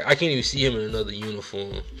 It's like I can't even see him in another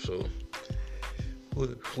uniform. So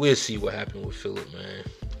we'll see what happened with Phillip, man.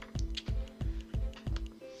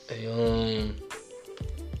 Hey,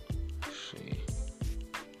 let's see.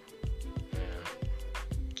 Man.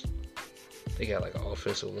 They got like an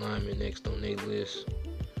offensive lineman next on their list.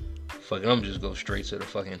 Fuck it, I'm just go straight to the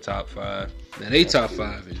fucking top 5. Now they top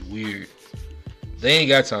 5 is weird. They ain't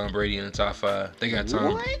got Tom Brady in the top 5. They got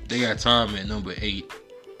Tom. What? They got Tom at number 8.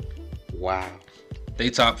 Wow. They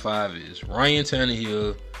top 5 is Ryan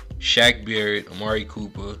Tannehill, Shaq Barrett, Amari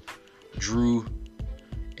Cooper, Drew,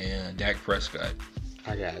 and Dak Prescott.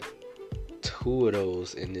 I got 2 of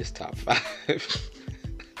those in this top 5.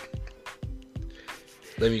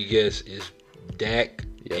 Let me guess, it's Dak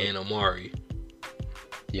and Amari.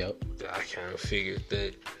 Yep. I kind of figured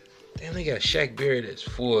that. Damn, they got Shaq Barrett as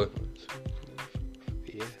 4.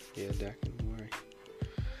 Yeah, Dak and Amari.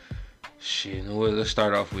 Shit, you know what? Let's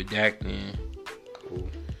start off with Dak then. Cool.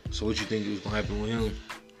 So what you think was gonna happen with him?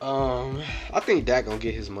 I think Dak gonna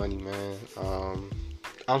get his money, man.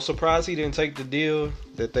 I'm surprised he didn't take the deal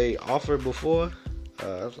that they offered before. It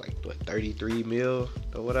was like what, 33 mil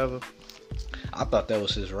or whatever. I thought that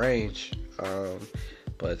was his range,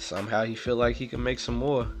 but somehow he feel like he can make some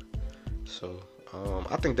more. So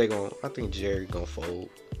I think Jerry gonna fold.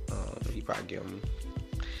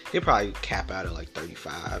 He'll probably cap out at like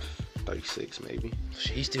 35, 36 maybe.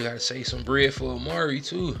 He still gotta save some bread for Amari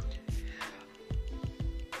too.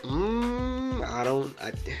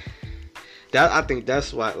 I think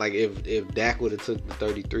that's why. Like if Dak would have took the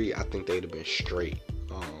 33, I think they'd have been straight,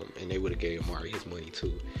 and they would have gave Amari his money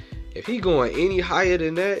too. If he going any higher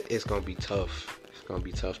than that, it's gonna be tough. It's gonna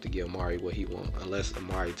be tough to give Amari what he want, unless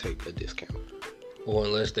Amari take a discount, or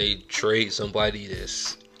unless they trade somebody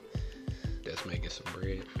that's making some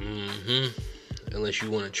bread. Unless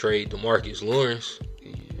you want to trade DeMarcus Lawrence,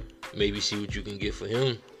 Yeah, maybe see what you can get for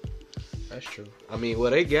him. that's true. I mean,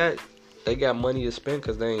 well, they got money to spend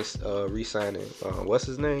because they ain't re-signing. What's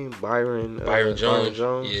his name? Byron Jones.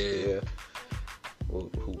 Yeah. Who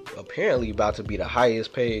apparently about to be the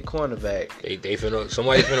highest paid cornerback.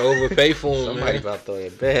 Somebody finna overpay for him. Somebody man. about to throw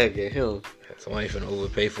that bag at him. Somebody finna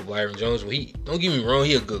overpay for Byron Jones. Well, don't get me wrong,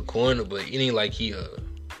 he a good corner, but it ain't like he a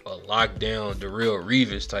lockdown Darrelle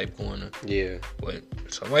Revis type corner. Yeah. But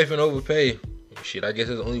somebody finna overpay. Shit, I guess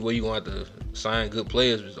that's the only way you gonna have to sign good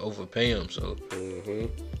players is overpay them. So.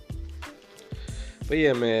 But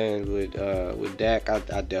yeah, man, with Dak, I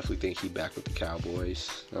definitely think he back with the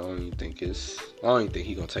Cowboys. I don't even think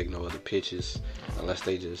he gonna take no other pitches unless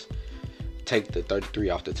they just take the 33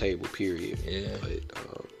 off the table. Period. Yeah. But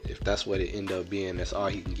if that's what it end up being, that's all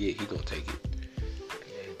he can get. He gonna take it.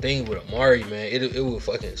 The thing with Amari, man, it would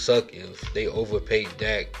fucking suck if they overpay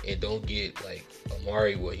Dak and don't get like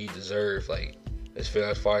Amari what he deserves, like as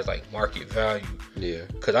far as like market value. Yeah.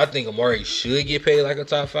 Cause I think Amari should get paid like a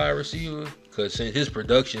top 5 receiver. Cause since his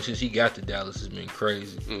production since he got to Dallas has been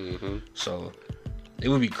crazy. So it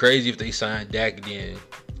would be crazy if they signed Dak and then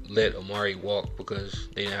let Amari walk because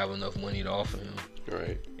they didn't have enough money to offer him.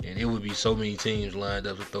 Right. And it would be so many teams lined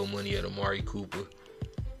up to throw money at Amari Cooper.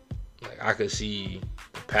 Like I could see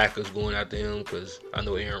the Packers going after him because I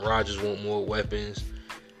know Aaron Rodgers want more weapons.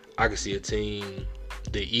 I could see a team,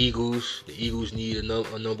 the Eagles. The Eagles need a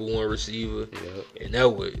number 1 receiver, and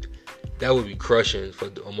that would be crushing for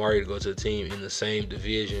Amari to go to a team in the same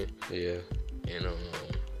division. Yeah. And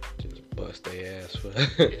just bust their ass for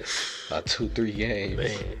yeah. about 2-3 games.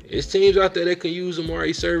 Man, there's teams out there that could use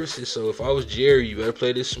Amari services. So if I was Jerry, you better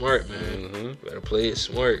play this smart, man. You better play it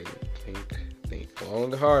smart. Think long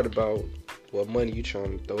and hard about what money you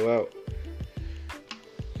trying to throw out.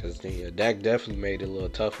 Because Dak definitely made it a little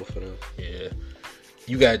tougher for them. Yeah.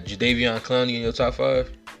 You got Jadeveon Clowney in your top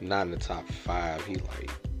 5? Not in the top 5. He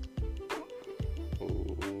like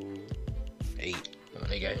 8. Oh,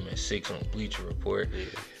 they got him at 6 on Bleacher Report. Yeah.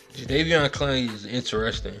 Jadeveon Clowney is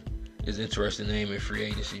interesting. Is an interesting name in free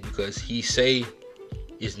agency because he say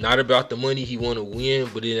it's not about the money he want to win,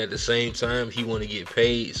 but then at the same time he want to get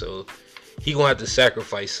paid. So he gonna have to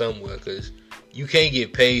sacrifice somewhere because you can't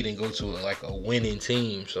get paid and go to a winning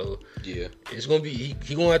team. So Yeah. it's gonna be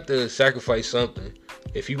he gonna have to sacrifice something.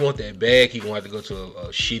 If he want that bag, he gonna have to go to a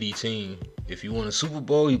shitty team. If you want a Super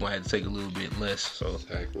Bowl, he might have to take a little bit less. So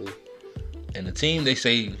Exactly. and the team they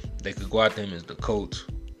say they could go out them is the Colts,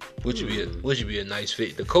 which would be a nice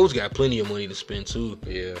fit. The Colts got plenty of money to spend too.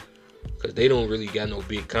 Yeah. Because they don't really got no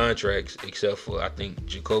big contracts except for, I think,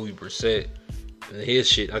 Jacoby Brissett. And his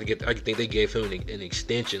shit, I think they gave him an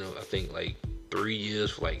extension of, I think, like 3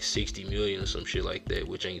 years for like $60 million or some shit like that,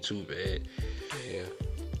 which ain't too bad. Yeah.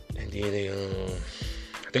 And then they,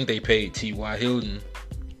 I think they paid T.Y. Hilton,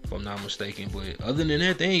 if I'm not mistaken. But other than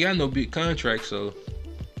that, they ain't got no big contract, so.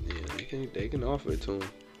 Yeah, they can offer it to him.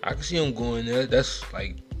 I can see him going there. That's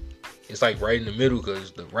like, it's like right in the middle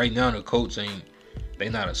because right now the Colts they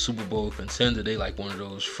not a Super Bowl contender. They like one of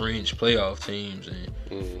those fringe playoff teams, and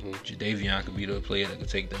Jadeveon could be the player that could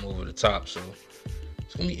take them over the top. So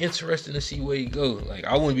it's gonna be interesting to see where he go. Like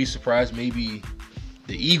I wouldn't be surprised maybe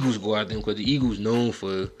the Eagles go out there because the Eagles known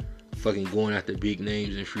for fucking going after big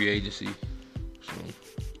names in free agency. So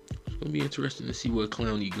it's gonna be interesting to see where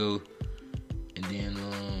Clowney go. And then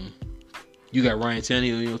you got Ryan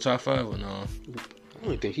Tannehill in your top 5 or no? I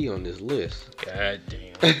don't think he on this list. God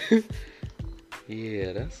damn.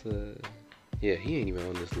 Yeah, yeah, he ain't even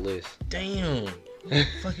on this list. Damn. What the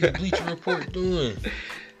fuck is Bleacher Report doing?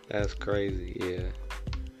 That's crazy, yeah.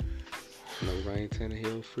 No Ryan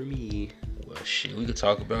Tannehill for me. Well, shit, we could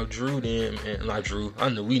talk about Drew then, man. Not Drew.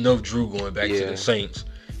 We know Drew going back to the Saints.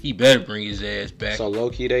 He better bring his ass back. So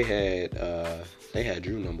low-key, they had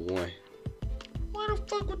Drew number 1. Why the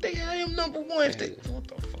fuck would they have him number 1? What the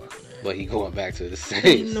fuck, man? But he going back to the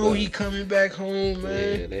Saints. You know he coming back home,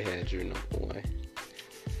 man. Yeah, they had Drew number 1.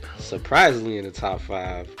 Surprisingly, in the top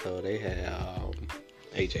 5, though, they had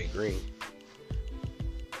AJ Green.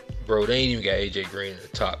 Bro, they ain't even got AJ Green in the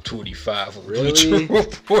top 25 of Really? Bleacher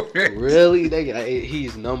Report. Really?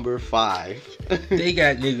 He's number 5. They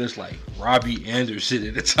got niggas like Robbie Anderson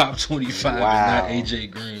in the top 25 Wow. and not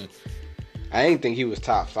AJ Green. I didn't think he was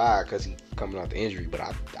top 5 because he coming off the injury, but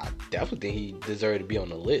I definitely think he deserved to be on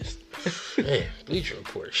the list. Man, Bleacher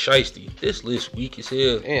Report shiesty. This list weak as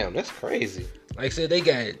hell. Damn, that's crazy. Like I said, they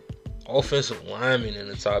got offensive linemen in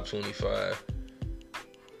the top 25.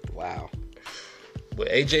 Wow. But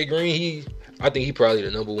AJ Green, I think he probably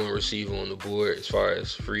the number 1 receiver on the board as far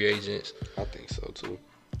as free agents. I think so too.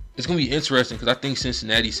 It's gonna be interesting because I think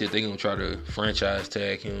Cincinnati said they're gonna try to franchise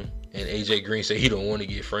tag him, and AJ Green said he don't want to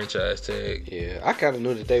get franchise tagged. Yeah, I kind of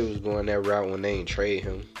knew that they was going that route when they ain't trade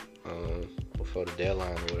him before the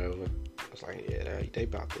deadline or whatever. I was like, yeah, they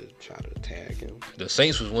about to try to tag him. The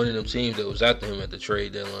Saints was one of them teams that was after him at the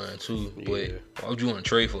trade deadline too. Yeah. But why would you want to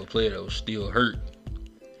trade for a player that was still hurt?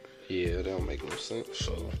 Yeah, that don't make no sense.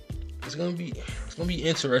 So it's gonna be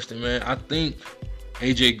interesting, man. I think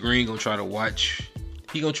AJ Green gonna try to watch.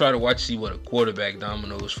 He gonna try to watch see what a quarterback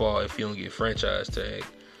dominoes fall if he don't get franchise tagged.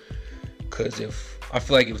 Cause I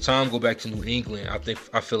feel like if Tom go back to New England,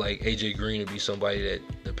 I feel like AJ Green would be somebody that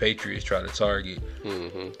the Patriots try to target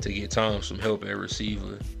to get Tom some help at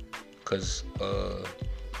receiver. Cause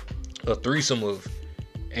a threesome of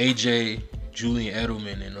AJ, Julian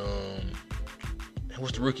Edelman, and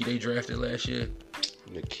what's the rookie they drafted last year?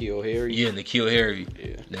 N'Keal Harry. Yeah, N'Keal Harry.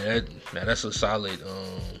 Yeah. Now that's a solid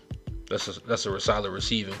that's a solid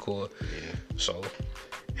receiving core. Yeah. So,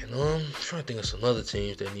 and I'm trying to think of some other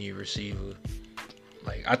teams that need a receiver.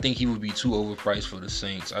 Like I think he would be too overpriced for the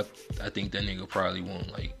Saints. I think that nigga probably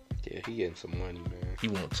want like. Yeah, he getting some money, man. He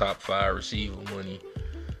want top 5 receiver money.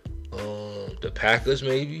 The Packers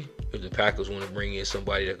maybe. If the Packers want to bring in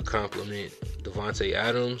somebody that could complement Devontae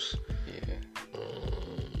Adams. Yeah.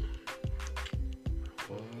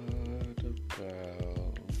 What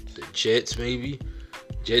about The Jets maybe.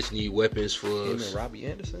 Jets need weapons for him us. and Robbie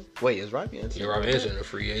Anderson? Wait, is Robbie Anderson? Yeah, Robbie Anderson a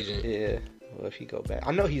free agent. Yeah. Well, if he go back,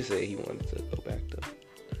 I know he said he wanted to go back though.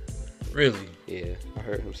 Really? Yeah, I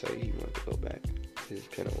heard him say he wanted to go back. It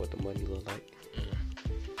just depends on what the money look like.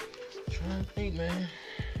 Trying to think, man.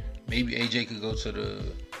 Maybe AJ could go to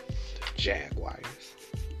the Jaguars.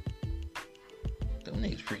 Them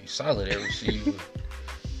niggas pretty solid at receiver.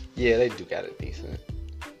 Yeah, they do got a decent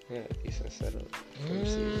setup. For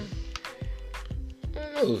receiver. I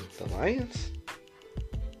don't know. The Lions?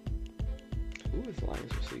 Who is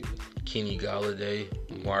Lions receivers? Kenny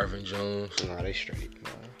Galladay, Marvin Jones. Nah, they straight. Nah.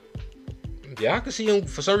 Yeah, I can see him.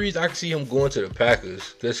 For some reason, I can see him going to the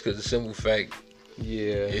Packers. Just because the simple fact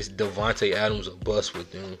is Devontae Adams a bust with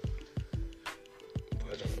them.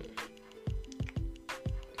 But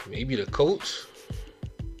maybe the Colts.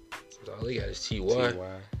 All they got is T.Y.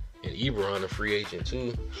 And Ebron a free agent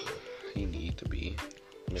too. He need to be.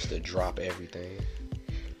 Mr. Drop Everything.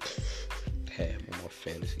 Had him on my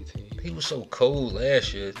fantasy team. He was so cold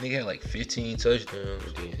last year. Nigga had like 15 touchdowns.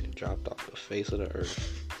 And then dropped off the face of the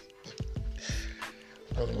earth.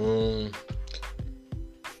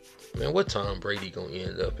 Man, what Tom Brady gonna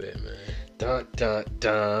end up at, man? Dun dun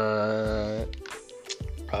dun.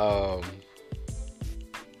 I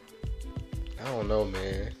don't know,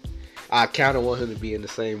 man. I kind of want him to be in the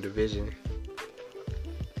same division.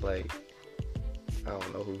 Like, I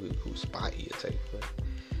don't know who spot he'll take, but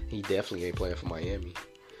he definitely ain't playing for Miami.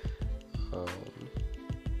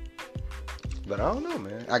 But I don't know,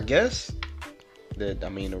 man. I guess that, the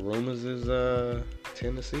rumors is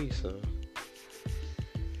Tennessee, so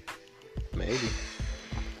maybe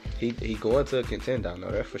he going to a contender. I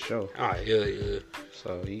know that for sure. Yeah.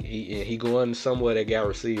 So he going somewhere that got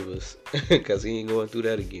receivers, because he ain't going through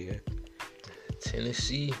that again.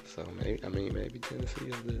 Tennessee. So maybe Tennessee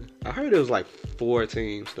is the. I heard it was like 4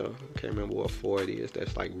 teams though. I can't remember what 4 it is.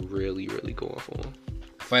 That's like really going for him.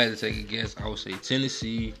 If I had to take a guess, I would say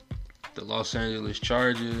Tennessee, the Los Angeles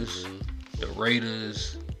Chargers, the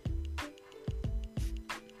Raiders,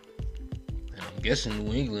 and I'm guessing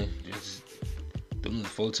New England. Just them the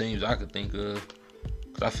 4 teams I could think of.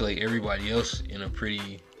 Cause I feel like everybody else in a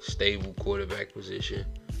pretty stable quarterback position.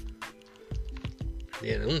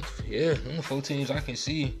 Yeah, them the 4 teams I can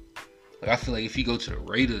see. Like, I feel like if you go to the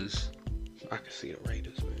Raiders, I can see the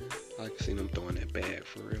Raiders, man. I can see them throwing that bag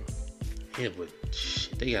for real. yeah, but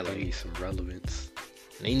shit, they got They like need some relevance.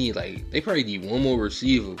 they probably need one more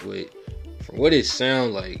receiver. But from what it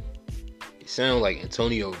sounds like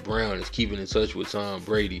Antonio Brown is keeping in touch with Tom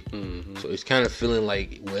Brady. Mm-hmm. So it's kind of feeling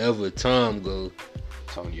like wherever Tom goes,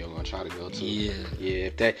 Antonio gonna try to go to. Yeah.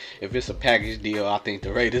 If it's a package deal, I think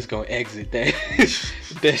the Raiders gonna exit that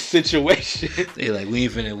that situation. they like we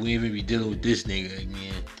ain't finna be dealing with this nigga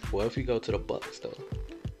again. What if he go to the Bucks though?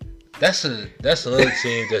 That's another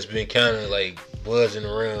team that's been kind of like buzzing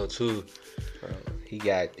around too. He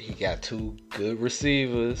got 2 good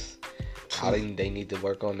receivers. They need to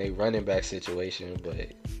work on their running back situation,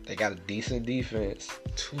 but they got a decent defense.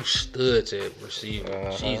 2 studs at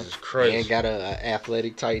receiver. Jesus Christ. And got an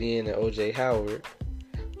athletic tight end in O.J. Howard.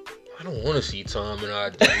 I don't want to see Tom in our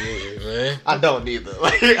division, man. I don't either.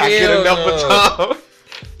 I get enough of Tom.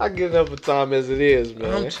 I get enough of Tom as it is,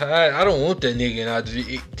 man. I'm tired. I don't want that nigga in our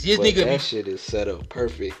division. That shit is set up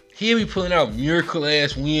perfect. He'll be pulling out miracle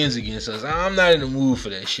ass wins against us. I'm not in the mood for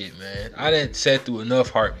that shit, man. I done sat through enough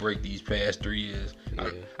heartbreak these past 3 years. Yeah.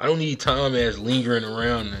 I don't need Tom ass lingering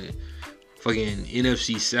around the fucking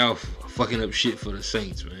NFC South fucking up shit for the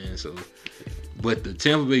Saints, man. So, but the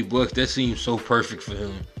Tampa Bay Bucks, that seems so perfect for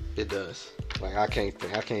him. It does. Like I can't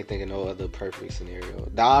think of no other perfect scenario.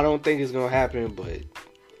 Now, I don't think it's gonna happen, but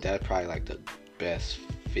that's probably like the best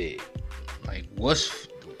fit. Like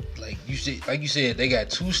like you said, they got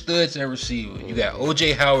 2 studs at receiver. You got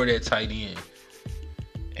O.J. Howard at tight end,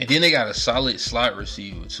 and then they got a solid slot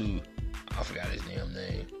receiver too. I forgot his damn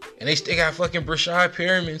name. And they got fucking Brashad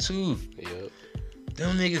Perriman too. Yep.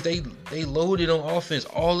 Them niggas, they loaded on offense.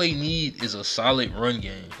 All they need is a solid run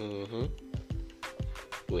game. Mm-hmm.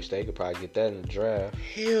 Which they could probably get that in the draft.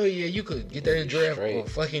 Hell yeah, you could get that in the draft or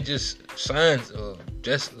fucking just sign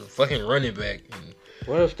just a fucking running back. And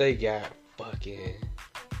what if they got fucking...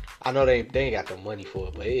 I know they ain't got the money for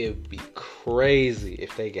it, but it'd be crazy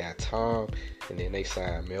if they got Tom and then they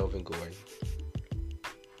signed Melvin Gordon.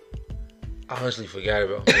 I honestly forgot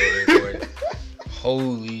about Melvin Gordon.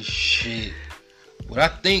 Holy shit. But I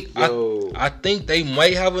think they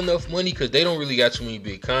might have enough money because they don't really got too many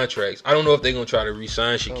big contracts. I don't know if they're gonna try to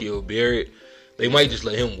re-sign Shaquille Barrett. They might just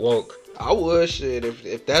let him walk. I would shit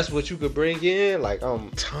if that's what you could bring in, like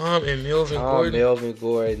Tom and Melvin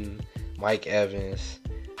Gordon, Mike Evans,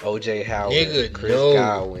 O.J. Howard, nigga, Chris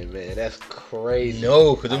Godwin, man, that's crazy.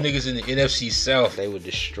 No, because them niggas in the NFC South, they would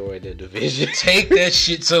destroy the division. Take that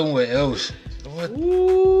shit somewhere else. What?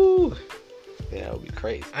 Ooh. Yeah, that would be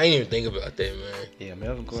crazy. I ain't even think about that, man. Yeah,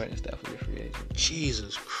 Melvin Gordon is definitely a free agent.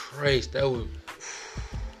 Jesus Christ, that would...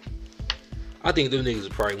 I think them niggas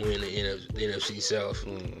would probably win the NFC South.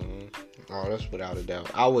 Mm-hmm. Oh, that's without a doubt.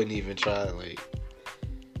 I wouldn't even try, like...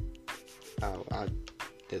 I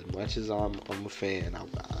as much as I'm a fan,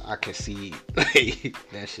 I can see, like,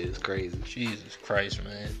 that shit is crazy. Jesus Christ,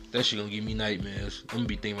 man. That shit gonna give me nightmares. I'm gonna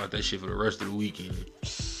be thinking about that shit for the rest of the weekend.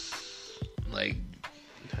 Like...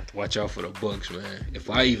 Watch out for the Bucks, man. If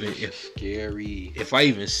I even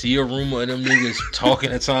see a rumor of them niggas talking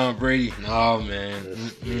to Tom Brady, no, man.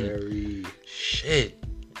 Scary. Shit.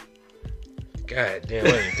 God damn, I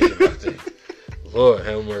didn't think about that. Lord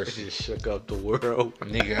have mercy. Just shook up the world.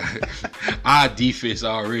 Nigga, our defense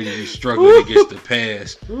already is struggling against the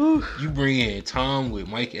pass. You bring in Tom with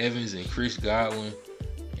Mike Evans and Chris Godwin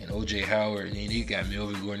and OJ Howard, and then you got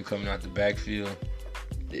Melvin Gordon coming out the backfield.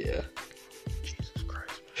 Yeah. Jesus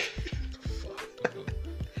Christ. What the fuck, dude?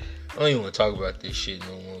 I don't even want to talk about this shit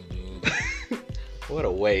no more, dude. What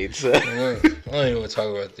a way to. I don't even want to talk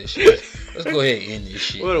about this shit. Let's go ahead and end this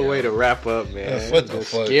shit. What a way to wrap up, man. What the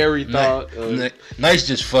fuck? Scary thought. Nice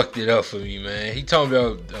just fucked it up for me, man. He talking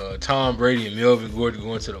about Tom Brady and Melvin Gordon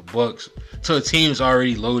going to the Bucks. So the team's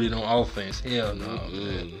already loaded on offense. Hell no,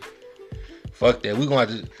 man. Fuck that. We gonna have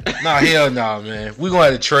to. Hell no, man. We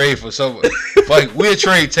gonna have to trade for some. Fuck, we'll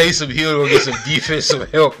trade Taysom Hill to get some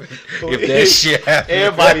defensive help if that shit happens.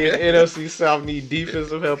 Everybody in NFC South need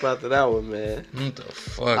defensive help after that one, man. What the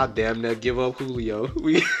fuck? I damn near give up Julio.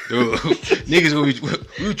 Dude, niggas,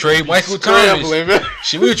 we would trade Michael Thomas. Man.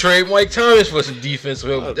 Shit, we would trade Mike Thomas for some defensive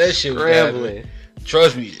help. But that shit was happening.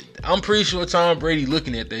 Trust me, I'm pretty sure Tom Brady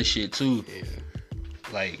looking at that shit too. Yeah.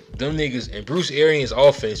 Like, them niggas and Bruce Arians'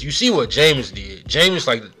 offense, you see what Jameis did. Jameis,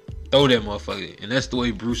 like, throw that motherfucker. And that's the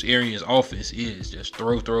way Bruce Arians' offense is. Just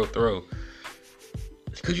throw. Could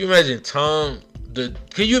you imagine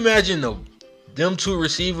them two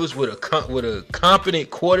receivers with a competent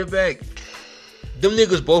quarterback? Them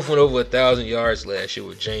niggas both went over 1,000 yards last year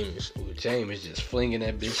with Jameis. Jameis just flinging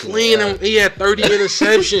that bitch. Flinging him. He had 30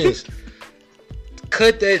 interceptions.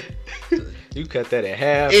 Cut that. You cut that in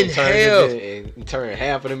half. And turn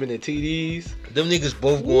half of them into TDs. Them niggas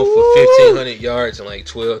both going for 1,500 yards and like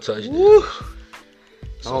 12 touchdowns. Woo.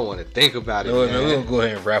 I don't want to think about it, man. We're going to go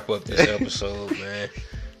ahead and wrap up this episode, man.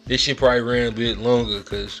 This shit probably ran a bit longer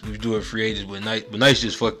because we were doing free agents, but Nice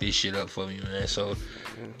just fucked this shit up for me, man. So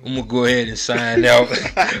I'm going to go ahead and sign out.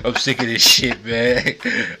 I'm sick of this shit, man.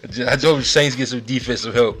 I told the Saints get some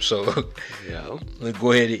defensive help, so yeah. Let's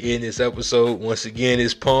go ahead and end this episode. Once again,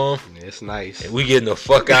 it's Palm. It's nice. And we getting the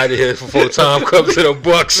fuck out of here before Tom comes to the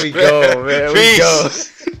Bucks. We go, man.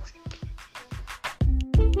 Peace. We go.